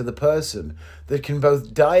talking to the person that can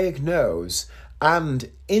both diagnose and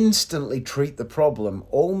instantly treat the problem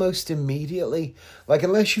almost immediately. Like,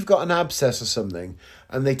 unless you've got an abscess or something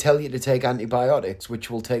and they tell you to take antibiotics, which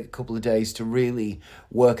will take a couple of days to really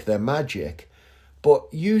work their magic. But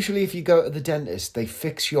usually if you go to the dentist, they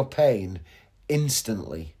fix your pain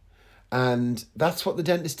instantly. And that's what the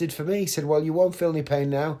dentist did for me. He said, well, you won't feel any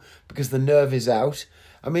pain now because the nerve is out.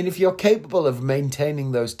 I mean, if you're capable of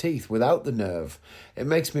maintaining those teeth without the nerve, it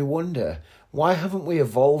makes me wonder, why haven't we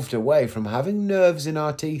evolved away from having nerves in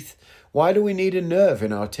our teeth? Why do we need a nerve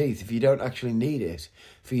in our teeth if you don't actually need it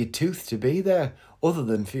for your tooth to be there, other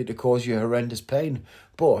than for it to cause you horrendous pain?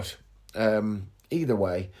 But either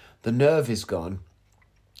way, the nerve is gone.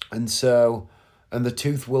 And the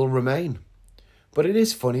tooth will remain. But it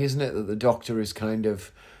is funny, isn't it, that the doctor's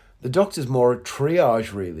more a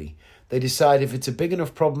triage, really. They decide if it's a big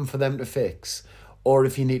enough problem for them to fix, or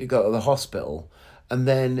if you need to go to the hospital. And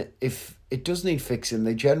then if it does need fixing,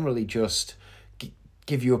 they generally just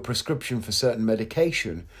give you a prescription for certain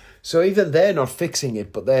medication. So even they're not fixing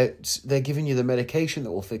it, but they're giving you the medication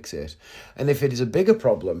that will fix it. And if it is a bigger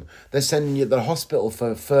problem, they're sending you to the hospital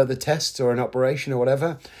for further tests or an operation or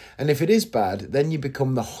whatever. And if it is bad, then you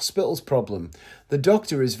become the hospital's problem. The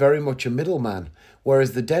doctor is very much a middleman,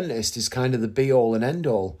 whereas the dentist is kind of the be-all and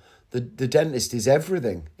end-all. The dentist is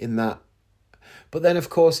everything in that. But then, of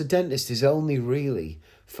course, a dentist is only really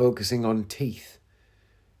focusing on teeth.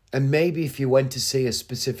 And maybe if you went to see a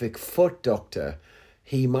specific foot doctor,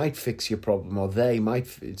 he might fix your problem, or they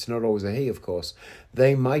might. It's not always a he, of course.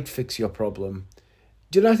 They might fix your problem.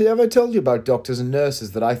 Did I ever told you about doctors and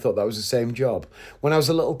nurses that I thought that was the same job? When I was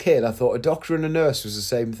a little kid, I thought a doctor and a nurse was the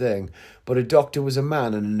same thing, but a doctor was a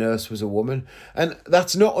man and a nurse was a woman. And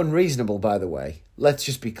that's not unreasonable, by the way. Let's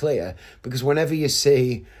just be clear, because whenever you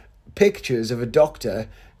see pictures of a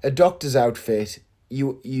doctor's outfit,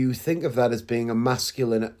 you think of that as being a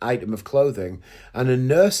masculine item of clothing, and a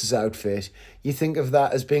nurse's outfit, you think of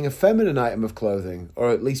that as being a feminine item of clothing,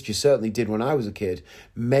 or at least you certainly did when I was a kid.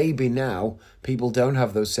 Maybe now people don't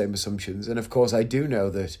have those same assumptions, and of course I do know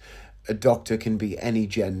that a doctor can be any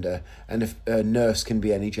gender and a nurse can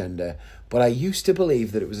be any gender, but I used to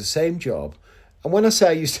believe that it was the same job. And when I say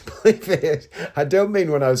I used to believe it, I don't mean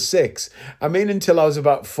when I was 6. I mean until I was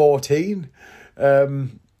about 14.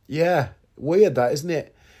 Yeah, weird that, isn't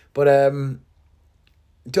it? But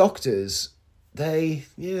doctors, they're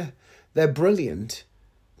brilliant,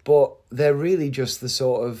 but they're really just the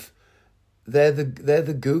sort of, they're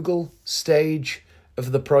the Google stage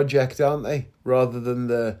of the project, aren't they? Rather than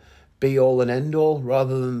the be all and end all,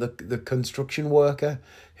 rather than the construction worker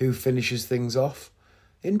who finishes things off.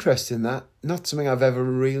 Interesting that. Not something I've ever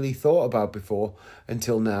really thought about before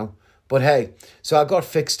until now. But hey, so I got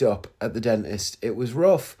fixed up at the dentist. It was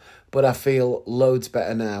rough, but I feel loads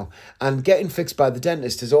better now. And getting fixed by the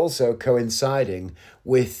dentist is also coinciding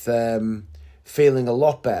with feeling a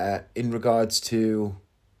lot better in regards to,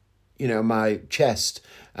 my chest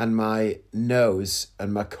and my nose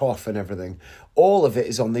and my cough and everything. All of it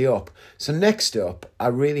is on the up. So next up, I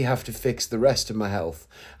really have to fix the rest of my health.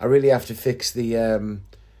 I really have to fix the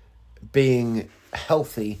being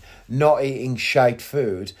healthy, not eating shite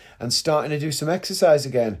food, and starting to do some exercise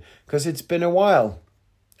again, because it's been a while.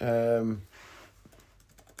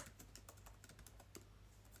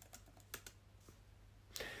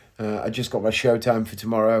 I just got my showtime for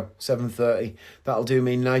tomorrow, 7:30. That'll do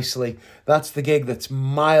me nicely. That's the gig that's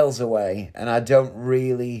miles away, and I don't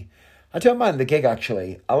mind the gig,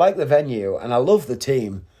 actually. I like the venue, and I love the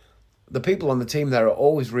team. The people on the team there are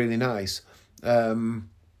always really nice. And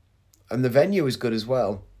the venue is good as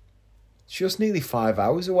well. It's just nearly 5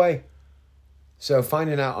 hours away. So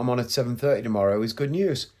finding out I'm on at 7:30 tomorrow is good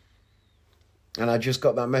news. And I just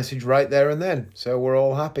got that message right there and then. So we're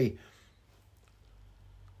all happy.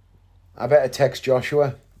 I better text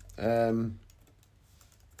Joshua. I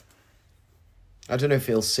don't know if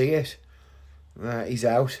he'll see it. He's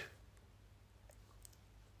out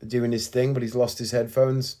doing his thing, but he's lost his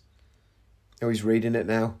headphones. Oh, he's reading it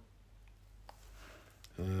now.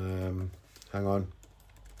 Hang on.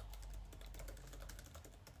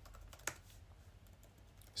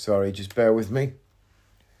 Sorry, just bear with me.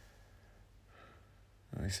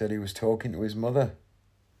 He said he was talking to his mother.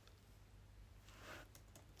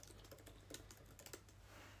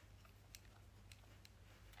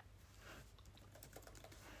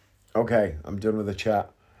 Okay, I'm done with the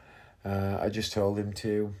chat. I just told him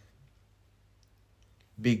to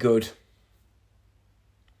be good.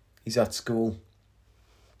 He's at school.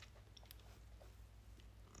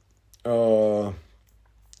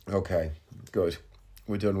 Okay, good.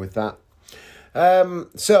 We're done with that.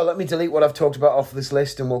 So let me delete what I've talked about off this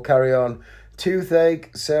list and we'll carry on.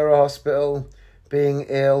 Toothache, Sarah Hospital, being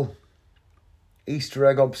ill, Easter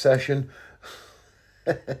egg obsession,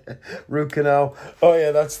 root canal. Oh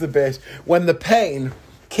yeah, that's the bit. When the pain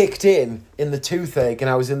kicked in the toothache and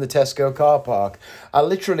I was in the Tesco car park, I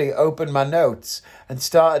literally opened my notes and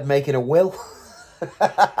started making a will.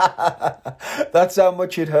 That's how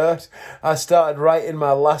much it hurt. I started writing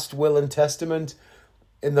my last will and testament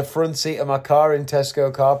in the front seat of my car in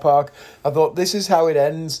Tesco car park. I thought, this is how it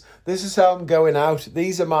ends. This is how I'm going out.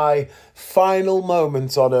 These are my final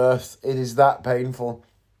moments on earth. It is that painful.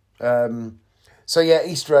 So yeah,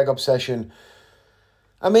 Easter egg obsession.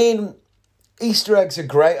 I mean, Easter eggs are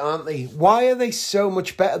great, aren't they? Why are they so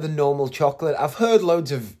much better than normal chocolate? I've heard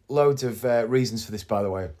loads of reasons for this, by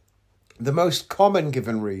the way. The most common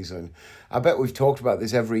given reason, I bet we've talked about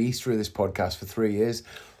this every Easter of this podcast for 3 years,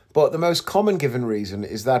 but the most common given reason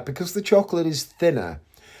is that because the chocolate is thinner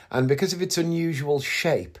and because of its unusual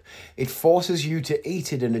shape, it forces you to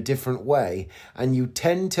eat it in a different way, and you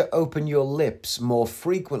tend to open your lips more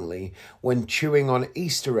frequently when chewing on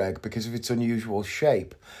Easter egg because of its unusual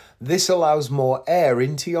shape. This allows more air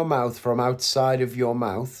into your mouth from outside of your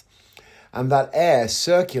mouth, and that air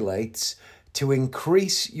circulates to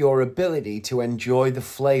increase your ability to enjoy the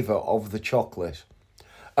flavour of the chocolate.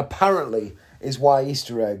 Apparently is why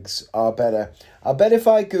Easter eggs are better. I bet if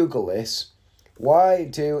I Google this, why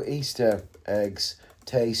do Easter eggs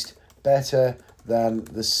taste better than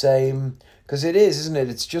the same? Because it is, isn't it?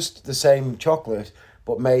 It's just the same chocolate,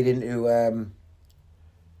 but made into...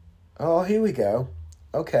 Oh, here we go.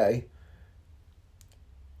 Okay.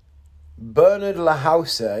 Bernard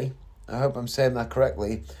Lahause, I hope I'm saying that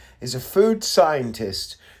correctly, is a food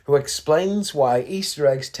scientist who explains why Easter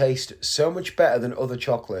eggs taste so much better than other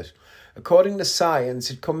chocolate. According to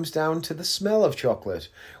science, it comes down to the smell of chocolate.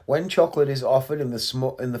 When chocolate is offered in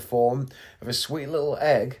the form of a sweet little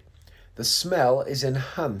egg, the smell is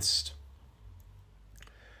enhanced.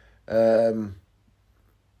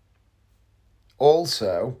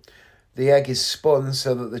 Also, the egg is spun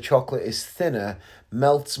so that the chocolate is thinner,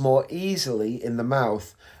 melts more easily in the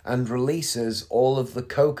mouth, and releases all of the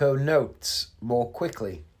cocoa notes more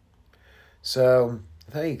quickly. So,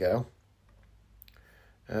 there you go.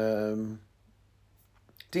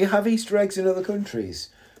 Do you have Easter eggs in other countries?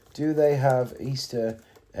 Do they have Easter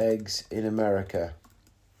eggs in America?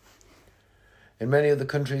 In many other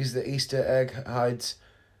countries, the Easter egg hides...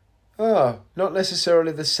 Oh, not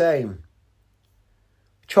necessarily the same.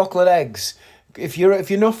 Chocolate eggs. If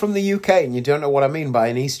you're not from the UK and you don't know what I mean by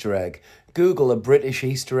an Easter egg, Google a British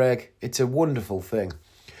Easter egg. It's a wonderful thing.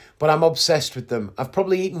 But I'm obsessed with them. I've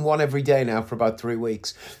probably eaten one every day now for about 3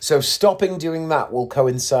 weeks. So stopping doing that will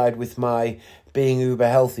coincide with my being uber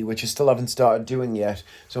healthy, which I still haven't started doing yet.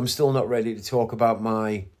 So I'm still not ready to talk about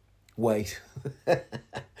my weight.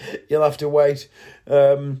 You'll have to wait.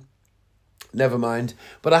 Never mind.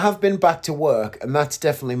 But I have been back to work, and that's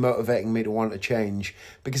definitely motivating me to want to change,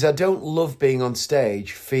 because I don't love being on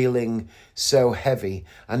stage feeling so heavy.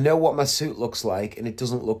 I know what my suit looks like, and it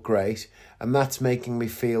doesn't look great, and that's making me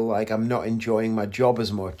feel like I'm not enjoying my job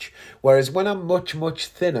as much. Whereas when I'm much, much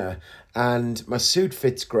thinner, and my suit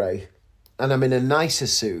fits great, and I'm in a nicer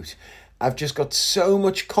suit, I've just got so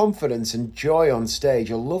much confidence and joy on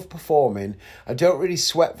stage. I love performing. I don't really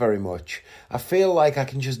sweat very much. I feel like I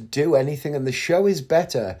can just do anything, and the show is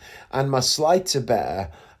better, and my sleights are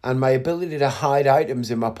better, and my ability to hide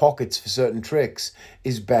items in my pockets for certain tricks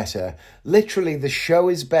is better. Literally, the show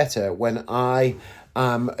is better when I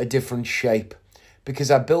am a different shape,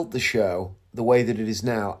 because I built the show the way that it is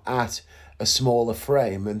now at a smaller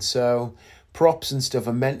frame, and so props and stuff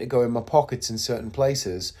are meant to go in my pockets in certain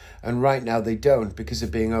places, and right now they don't because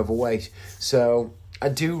of being overweight. So I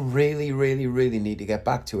do really, really, really need to get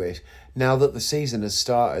back to it now that the season has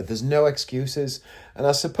started. There's no excuses, and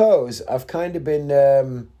I suppose I've kind of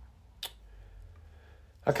been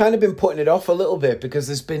putting it off a little bit because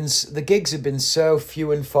the gigs have been so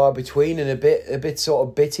few and far between, and a bit sort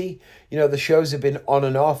of bitty. You know, the shows have been on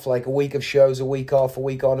and off, like a week of shows, a week off, a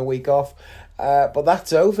week on, a week off. But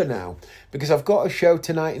that's over now, because I've got a show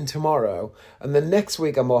tonight and tomorrow, and then next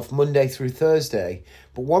week I'm off Monday through Thursday.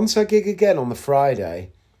 But once I gig again on the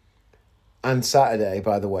Friday and Saturday,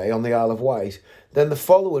 by the way, on the Isle of Wight, then the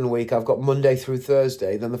following week I've got Monday through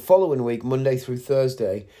Thursday, then the following week Monday through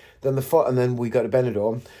Thursday, and then we go to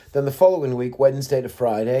Benidorm, then the following week Wednesday to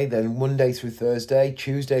Friday, then Monday through Thursday,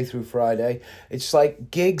 Tuesday through Friday. It's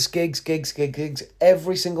like gigs.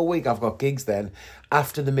 Every single week I've got gigs then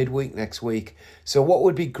after the midweek next week. So what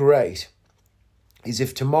would be great is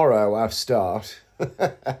if tomorrow I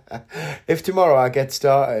get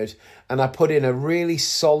started and I put in a really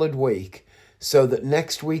solid week, so that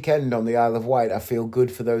next weekend on the Isle of Wight I feel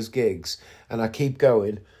good for those gigs and I keep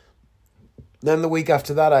going. Then the week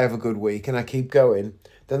after that I have a good week and I keep going.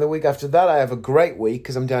 Then the week after that I have a great week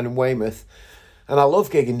because I'm down in Weymouth and I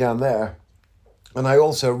love gigging down there. And I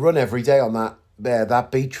also run every day on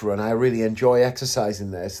that beach run. I really enjoy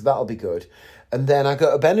exercising there, so that'll be good. And then I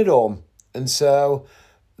go to Benidorm, and so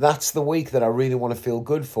that's the week that I really want to feel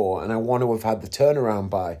good for, and I want to have had the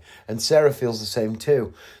turnaround by. And Sarah feels the same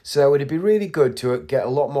too. So it'd be really good to get a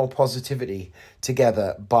lot more positivity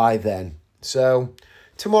together by then. So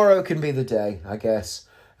tomorrow can be the day, I guess,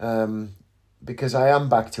 because I am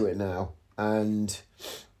back to it now, and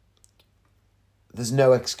there's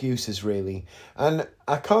no excuses really. And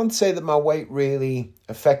I can't say that my weight really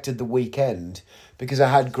affected the weekend because I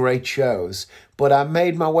had great shows, but I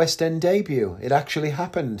made my West End debut. It actually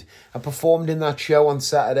happened. I performed in that show on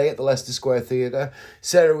Saturday at the Leicester Square Theatre.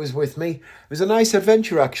 Sarah was with me. It was a nice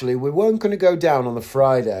adventure actually. We weren't going to go down on the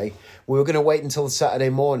Friday. We were going to wait until the Saturday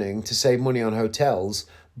morning to save money on hotels.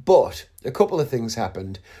 But a couple of things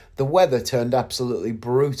happened. The weather turned absolutely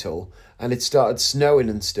brutal, and it started snowing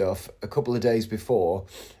and stuff a couple of days before,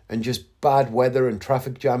 and just bad weather and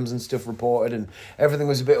traffic jams and stuff reported, and everything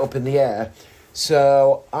was a bit up in the air.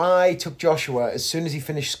 So I took Joshua, as soon as he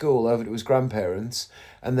finished school, over to his grandparents,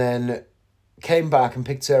 and then came back and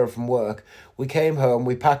picked Sarah from work. We came home,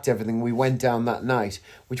 we packed everything, we went down that night,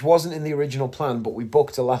 which wasn't in the original plan, but we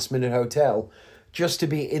booked a last-minute hotel just to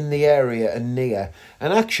be in the area and near.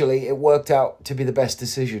 And actually, it worked out to be the best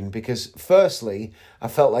decision because, firstly, I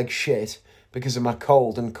felt like shit because of my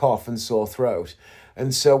cold and cough and sore throat.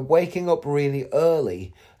 And so waking up really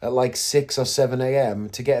early at like 6 or 7 a.m.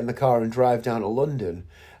 to get in the car and drive down to London,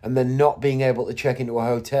 and then not being able to check into a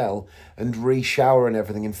hotel and re-shower and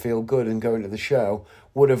everything and feel good and go into the show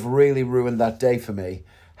would have really ruined that day for me.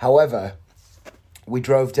 However, we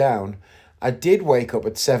drove down. I did wake up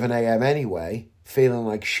at 7 a.m. anyway, feeling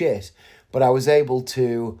like shit, but I was able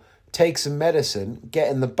to take some medicine,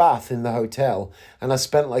 get in the bath in the hotel, and I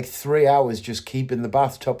spent like 3 hours just keeping the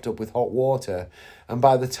bath topped up with hot water. And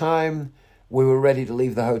by the time we were ready to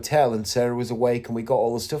leave the hotel and Sarah was awake and we got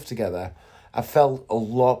all the stuff together, I felt a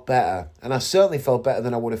lot better. And I certainly felt better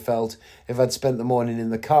than I would have felt if I'd spent the morning in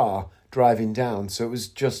the car driving down. So it was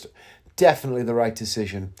just definitely the right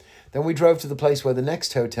decision. Then we drove to the place where the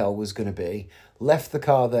next hotel was going to be, left the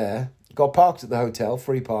car there, got parked at the hotel,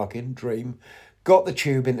 free parking, dream, got the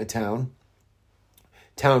tube into town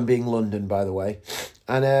being London, by the way,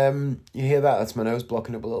 and you hear that, that's my nose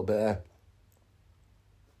blocking up a little bit there.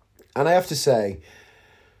 And I have to say,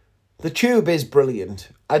 the tube is brilliant.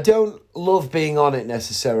 I don't love being on it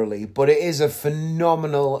necessarily, but it is a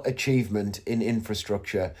phenomenal achievement in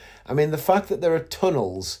infrastructure. I mean, the fact that there are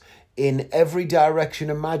tunnels in every direction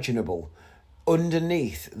imaginable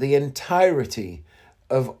underneath the entirety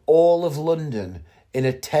of all of London in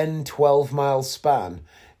a 10, 12-mile span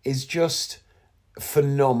is just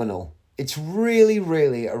phenomenal. It's really,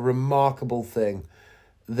 really a remarkable thing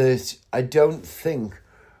that I don't think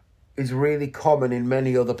is really common in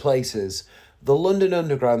many other places. The London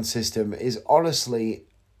Underground system is honestly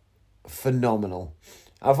phenomenal.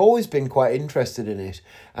 I've always been quite interested in it,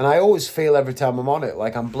 and I always feel every time I'm on it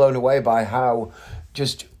like I'm blown away by how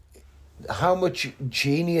much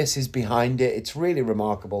genius is behind it. It's really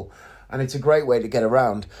remarkable, and it's a great way to get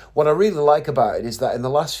around. What I really like about it is that in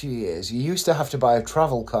the last few years, you used to have to buy a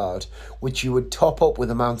travel card, which you would top up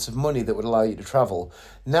with amounts of money that would allow you to travel.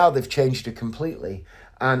 Now they've changed it completely,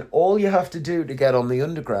 and all you have to do to get on the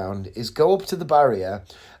Underground is go up to the barrier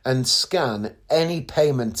and scan any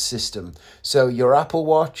payment system. So your Apple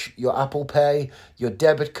Watch, your Apple Pay, your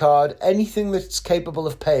debit card, anything that's capable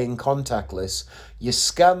of paying contactless, you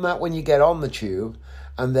scan that when you get on the tube,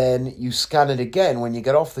 and then you scan it again when you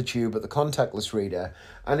get off the tube at the contactless reader,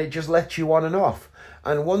 and it just lets you on and off.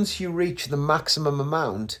 And once you reach the maximum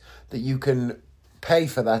amount that you can pay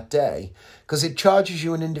for that day, because it charges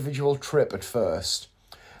you an individual trip at first,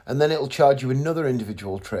 and then it'll charge you another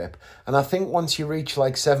individual trip. And I think once you reach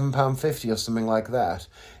like £7.50 or something like that,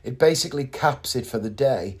 it basically caps it for the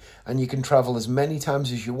day, and you can travel as many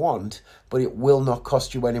times as you want, but it will not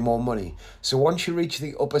cost you any more money. So once you reach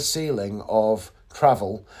the upper ceiling of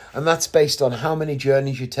travel, and that's based on how many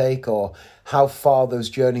journeys you take or how far those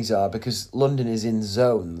journeys are, because London is in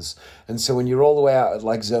zones. And so when you're all the way out at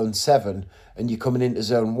like zone 7 and you're coming into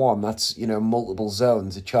zone 1, that's, multiple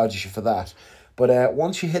zones. It charges you for that. But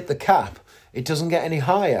once you hit the cap, it doesn't get any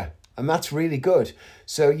higher, and that's really good.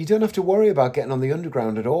 So you don't have to worry about getting on the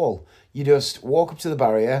Underground at all. You just walk up to the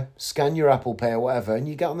barrier, scan your Apple Pay or whatever, and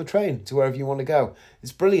you get on the train to wherever you want to go.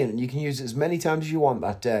 It's brilliant, and you can use it as many times as you want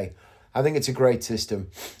that day. I think it's a great system.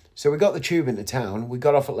 So we got the tube into town, we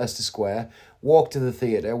got off at Leicester Square, walked to the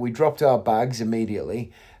theatre, we dropped our bags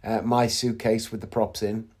immediately, my suitcase with the props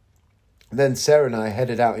in. Then Sarah and I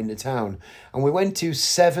headed out into town, and we went to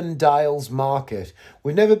Seven Dials Market.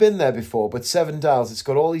 We've never been there before, but Seven Dials, it's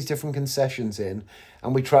got all these different concessions in,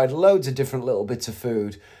 and we tried loads of different little bits of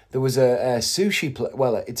food. There was a sushi,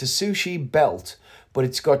 it's a sushi belt, but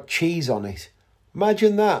it's got cheese on it.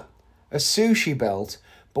 Imagine that, a sushi belt,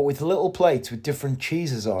 but with little plates with different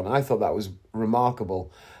cheeses on. I thought that was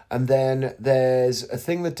remarkable. And then there's a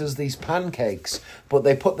thing that does these pancakes, but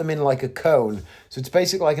they put them in like a cone. So it's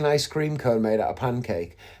basically like an ice cream cone made out of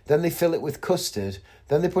pancake. Then they fill it with custard.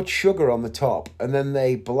 Then they put sugar on the top, and then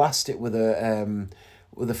they blast it with a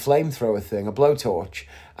flamethrower thing, a blowtorch.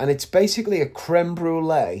 And it's basically a creme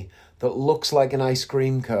brulee that looks like an ice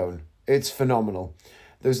cream cone. It's phenomenal.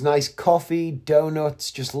 There's nice coffee,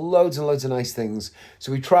 donuts, just loads and loads of nice things.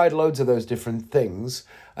 So we tried loads of those different things.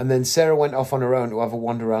 And then Sarah went off on her own to have a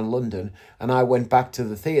wander around London. And I went back to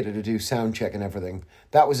the theatre to do sound check and everything.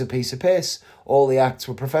 That was a piece of piss. All the acts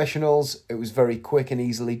were professionals. It was very quick and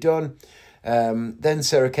easily done. Then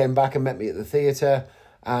Sarah came back and met me at the theatre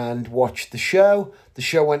and watched the show. The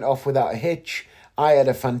show went off without a hitch. I had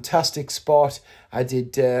a fantastic spot. I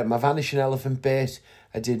did my vanishing elephant bit.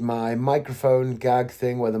 I did my microphone gag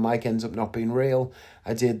thing where the mic ends up not being real.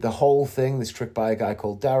 I did the whole thing, this trick by a guy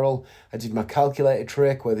called Daryl. I did my calculator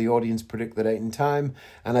trick where the audience predict the date and time.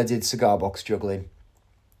 And I did cigar box juggling.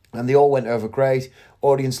 And they all went over great.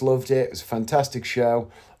 Audience loved it. It was a fantastic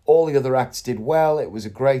show. All the other acts did well. It was a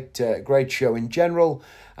great show in general.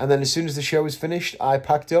 And then as soon as the show was finished, I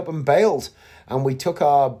packed up and bailed. And we took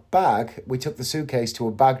the suitcase to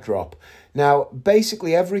a bag drop. Now,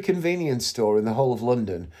 basically every convenience store in the whole of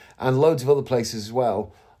London, and loads of other places as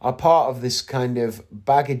well, are part of this kind of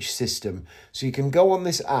baggage system. So you can go on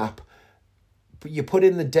this app, but you put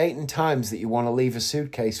in the date and times that you want to leave a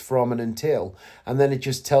suitcase from and until, and then it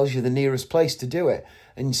just tells you the nearest place to do it.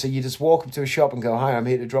 And so you just walk up to a shop and go, "Hi, I'm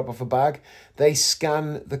here to drop off a bag." They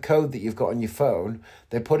scan the code that you've got on your phone,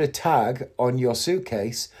 they put a tag on your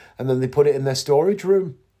suitcase, and then they put it in their storage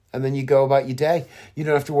room. And then you go about your day. You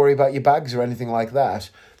don't have to worry about your bags or anything like that.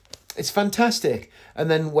 It's fantastic.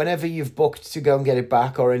 And then whenever you've booked to go and get it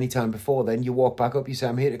back or any time before, then you walk back up, you say,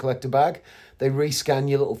 "I'm here to collect a bag." They rescan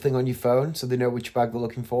your little thing on your phone so they know which bag they're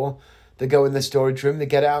looking for. They go in the storage room, they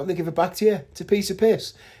get it out and they give it back to you. It's a piece of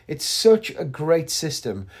piss. It's such a great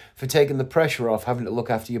system for taking the pressure off having to look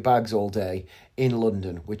after your bags all day in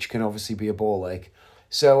London, which can obviously be a ball ache.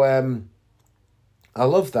 So, I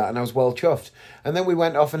loved that and I was well chuffed. And then we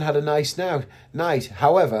went off and had a nice night.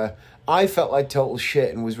 However, I felt like total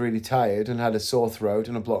shit and was really tired and had a sore throat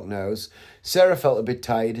and a blocked nose. Sarah felt a bit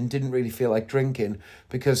tired and didn't really feel like drinking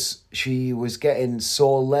because she was getting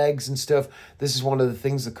sore legs and stuff. This is one of the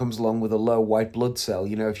things that comes along with a low white blood cell.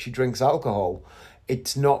 If she drinks alcohol,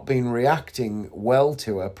 it's not been reacting well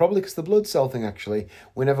to her. Probably because the blood cell thing, actually.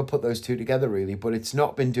 We never put those two together, really, but it's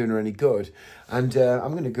not been doing her any good. And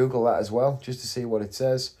I'm going to Google that as well, just to see what it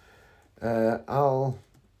says. Alcohol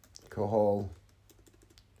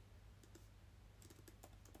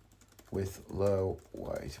with low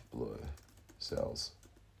white blood cells.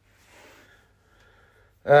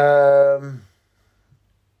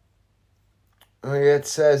 It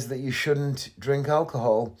says that you shouldn't drink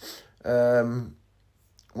alcohol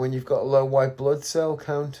when you've got a low white blood cell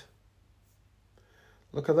count.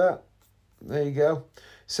 Look at that. There you go.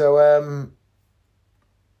 So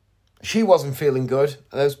she wasn't feeling good.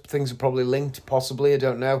 Those things are probably linked, possibly, I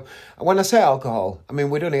don't know. And when I say alcohol, I mean,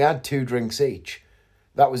 we'd only had 2 drinks each.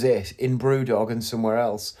 That was it, in Brewdog and somewhere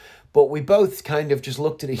else. But we both kind of just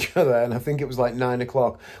looked at each other, and I think it was like 9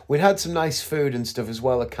 o'clock. We'd had some nice food and stuff as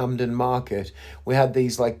well at Camden Market. We had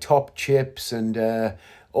these like top chips and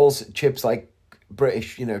also chips like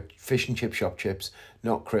British, fish and chip shop chips,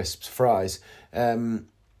 not crisps, fries.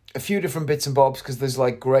 A few different bits and bobs because there's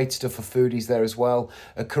like great stuff for foodies there as well.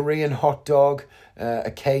 A Korean hot dog,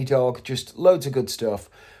 a K-dog, just loads of good stuff.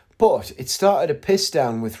 But it started to piss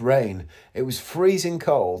down with rain. It was freezing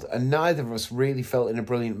cold and neither of us really felt in a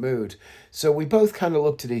brilliant mood. So we both kind of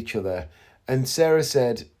looked at each other and Sarah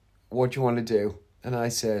said, "What do you want to do?" And I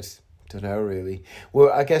said, "Don't know really."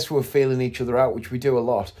 Well, I guess we were feeling each other out, which we do a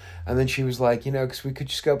lot. And then she was like, because we could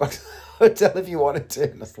just go back to the hotel if you wanted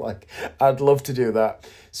to. And I was like, I'd love to do that.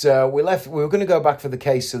 So we left. We were going to go back for the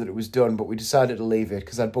case so that it was done, but we decided to leave it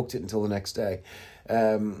because I'd booked it until the next day.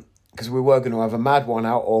 Because we were going to have a mad one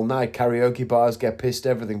out all night, karaoke bars, get pissed,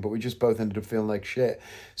 everything, but we just both ended up feeling like shit.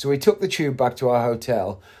 So we took the tube back to our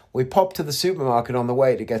hotel. We popped to the supermarket on the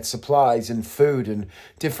way to get supplies and food and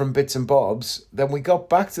different bits and bobs. Then we got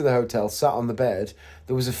back to the hotel, sat on the bed.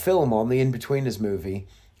 There was a film on, the In-Betweeners movie,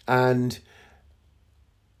 and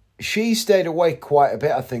she stayed awake quite a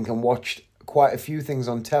bit, I think, and watched quite a few things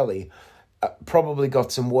on telly. Probably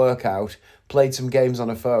got some workout, played some games on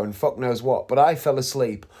her phone, fuck knows what, but I fell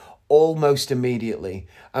asleep almost immediately.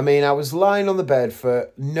 I mean, I was lying on the bed for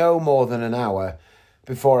no more than an hour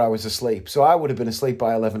before I was asleep. So I would have been asleep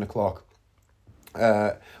by 11 o'clock.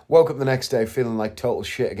 Woke up the next day feeling like total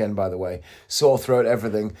shit again, by the way. Sore throat,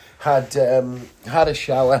 everything. Had a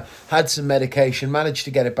shower, had some medication, managed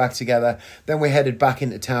to get it back together. Then we headed back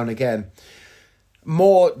into town again.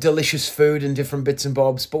 More delicious food and different bits and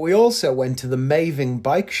bobs, but we also went to the Maving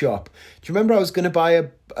bike shop. Do you remember I was going to buy a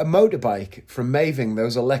motorbike from Maving,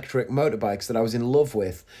 those electric motorbikes that I was in love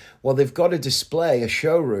with? Well, they've got a display, a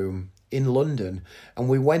showroom in London, and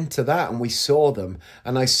we went to that and we saw them,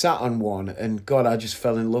 and I sat on one, and God, I just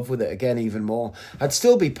fell in love with it again even more. I'd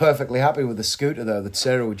still be perfectly happy with the scooter, though, that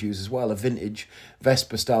Sarah would use as well, a vintage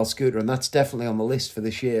Vespa-style scooter, and that's definitely on the list for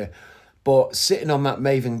this year. But sitting on that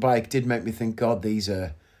Maving bike did make me think, God, these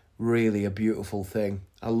are really a beautiful thing.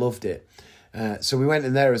 I loved it. So we went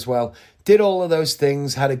in there as well. Did all of those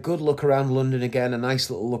things, had a good look around London again, a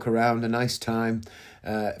nice little look around, a nice time.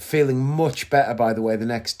 Feeling much better, by the way, the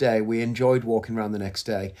next day. We enjoyed walking around the next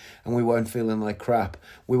day and we weren't feeling like crap.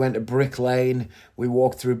 We went to Brick Lane. We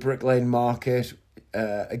walked through Brick Lane Market.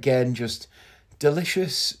 Again, just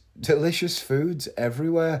delicious foods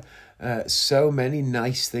everywhere. So many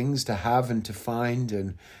nice things to have and to find.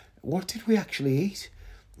 And what did we actually eat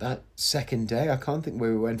that second day? I can't think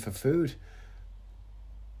where we went for food.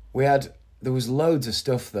 There was loads of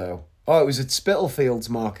stuff though. Oh, it was at Spitalfields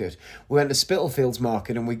Market. We went to Spitalfields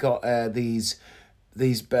Market and we got these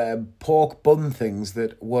pork bun things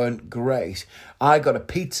that weren't great. I got a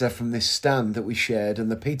pizza from this stand that we shared, and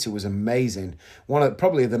the pizza was amazing.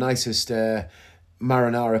 Probably the nicest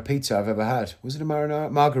marinara pizza I've ever had. Was it a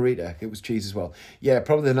marinara? Margarita. It was cheese as well. Yeah,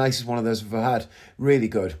 probably the nicest one of those I've ever had. Really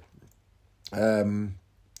good.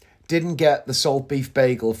 Didn't get the salt beef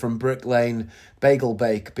bagel from Brick Lane Bagel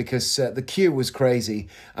Bake because the queue was crazy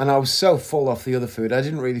and I was so full off the other food. I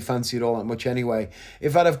didn't really fancy it all that much anyway.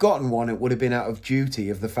 If I'd have gotten one, it would have been out of duty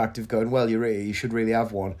of the fact of going, well, you're here, you should really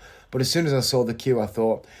have one. But as soon as I saw the queue, I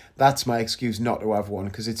thought, that's my excuse not to have one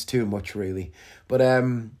because it's too much, really. But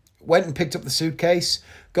went and picked up the suitcase,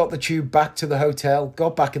 got the tube back to the hotel,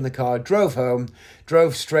 got back in the car, drove home,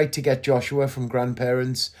 drove straight to get Joshua from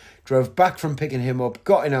grandparents, drove back from picking him up,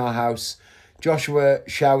 got in our house. Joshua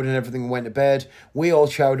showered and everything and went to bed. We all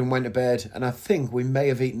showered and went to bed. And I think we may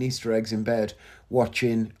have eaten Easter eggs in bed we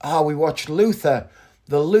watched Luther,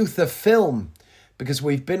 the Luther film. Because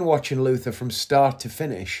we've been watching Luther from start to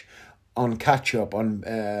finish on catch-up on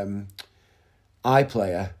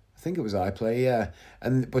iPlayer. I think it was iPlayer, yeah.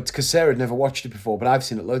 But because Sarah had never watched it before, but I've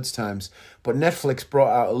seen it loads of times. But Netflix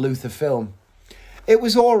brought out a Luther film. It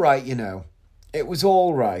was all right, it was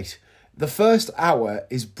all right. The first hour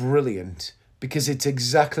is brilliant because it's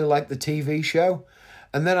exactly like the TV show.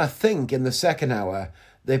 And then I think in the second hour,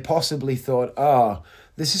 they possibly thought,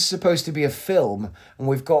 this is supposed to be a film and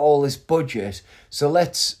we've got all this budget, so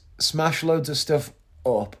let's smash loads of stuff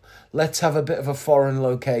up. Let's have a bit of a foreign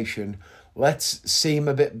location. Let's seem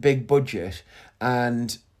a bit big budget.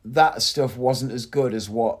 And that stuff wasn't as good as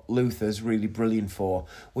what Luther's really brilliant for,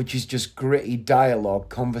 which is just gritty dialogue,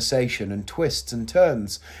 conversation and twists and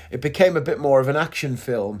turns. It became a bit more of an action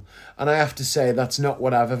film, and I have to say that's not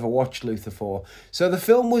what I've ever watched Luther for. So the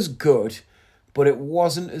film was good, but it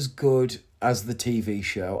wasn't as good as the TV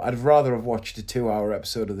show. I'd rather have watched a 2-hour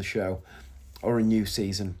episode of the show or a new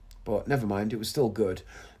season, but never mind, it was still good,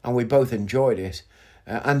 and we both enjoyed it.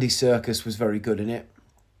 Andy Serkis was very good in it.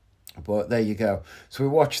 But there you go. So we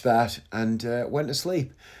watched that and went to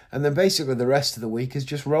sleep. And then basically the rest of the week has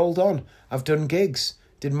just rolled on. I've done gigs.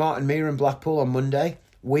 Did Martin Mear in Blackpool on Monday.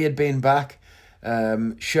 Weird being back.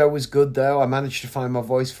 Show was good though. I managed to find my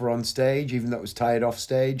voice for on stage, even though it was tired off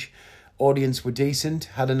stage. Audience were decent.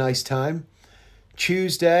 Had a nice time.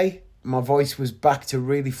 Tuesday, my voice was back to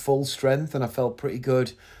really full strength and I felt pretty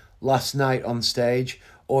good last night on stage.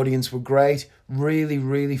 Audience were great. Really,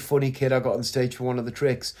 really funny kid I got on stage for one of the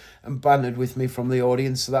tricks and bantered with me from the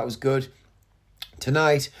audience, so that was good.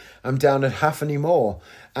 Tonight, I'm down at Hackney Moor,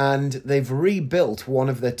 and they've rebuilt one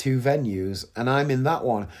of their 2 venues, and I'm in that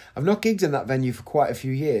one. I've not gigged in that venue for quite a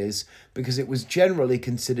few years because it was generally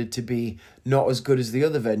considered to be not as good as the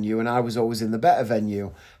other venue, and I was always in the better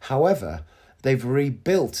venue. However, they've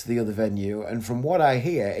rebuilt the other venue, and from what I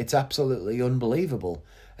hear, it's absolutely unbelievable.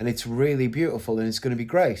 And it's really beautiful and it's going to be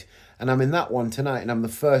great. And I'm in that one tonight and I'm the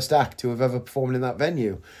first act to have ever performed in that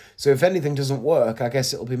venue. So if anything doesn't work, I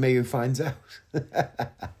guess it'll be me who finds out.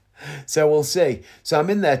 So we'll see. So I'm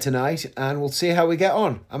in there tonight and we'll see how we get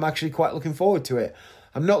on. I'm actually quite looking forward to it.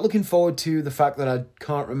 I'm not looking forward to the fact that I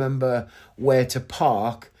can't remember where to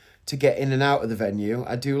park to get in and out of the venue.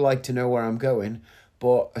 I do like to know where I'm going.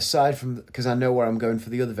 But aside from, because I know where I'm going for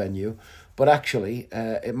the other venue, but actually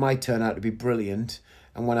it might turn out to be brilliant.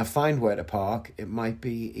 And when I find where to park, it might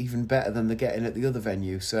be even better than the getting at the other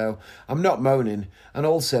venue. So I'm not moaning. And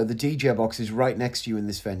also, the DJ box is right next to you in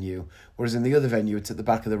this venue, whereas in the other venue, it's at the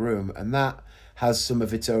back of the room. And that has some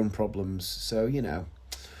of its own problems. So, you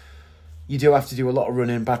do have to do a lot of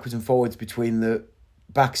running backwards and forwards between the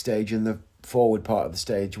backstage and the forward part of the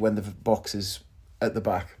stage when the box is at the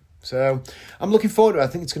back. So I'm looking forward to it. I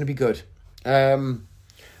think it's going to be good.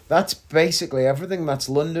 That's basically everything. That's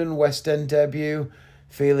London, West End debut.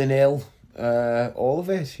 Feeling ill, all of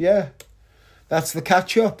it, yeah. That's the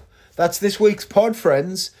catch-up. That's this week's pod,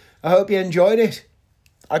 friends. I hope you enjoyed it.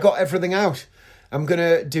 I got everything out. I'm going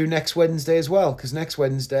to do next Wednesday as well, because next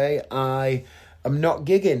Wednesday I am not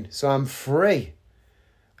gigging, so I'm free.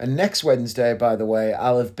 And next Wednesday, by the way,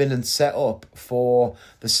 I'll have been and set up for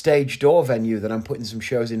the Stage Door venue that I'm putting some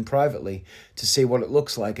shows in privately to see what it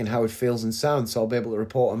looks like and how it feels and sounds, so I'll be able to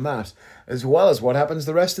report on that, as well as what happens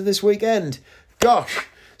the rest of this weekend. Gosh,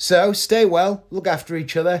 so stay well, look after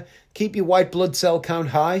each other, keep your white blood cell count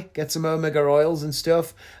high, get some omega oils and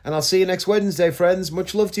stuff, and I'll see you next Wednesday, friends.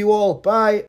 Much love to you all. Bye.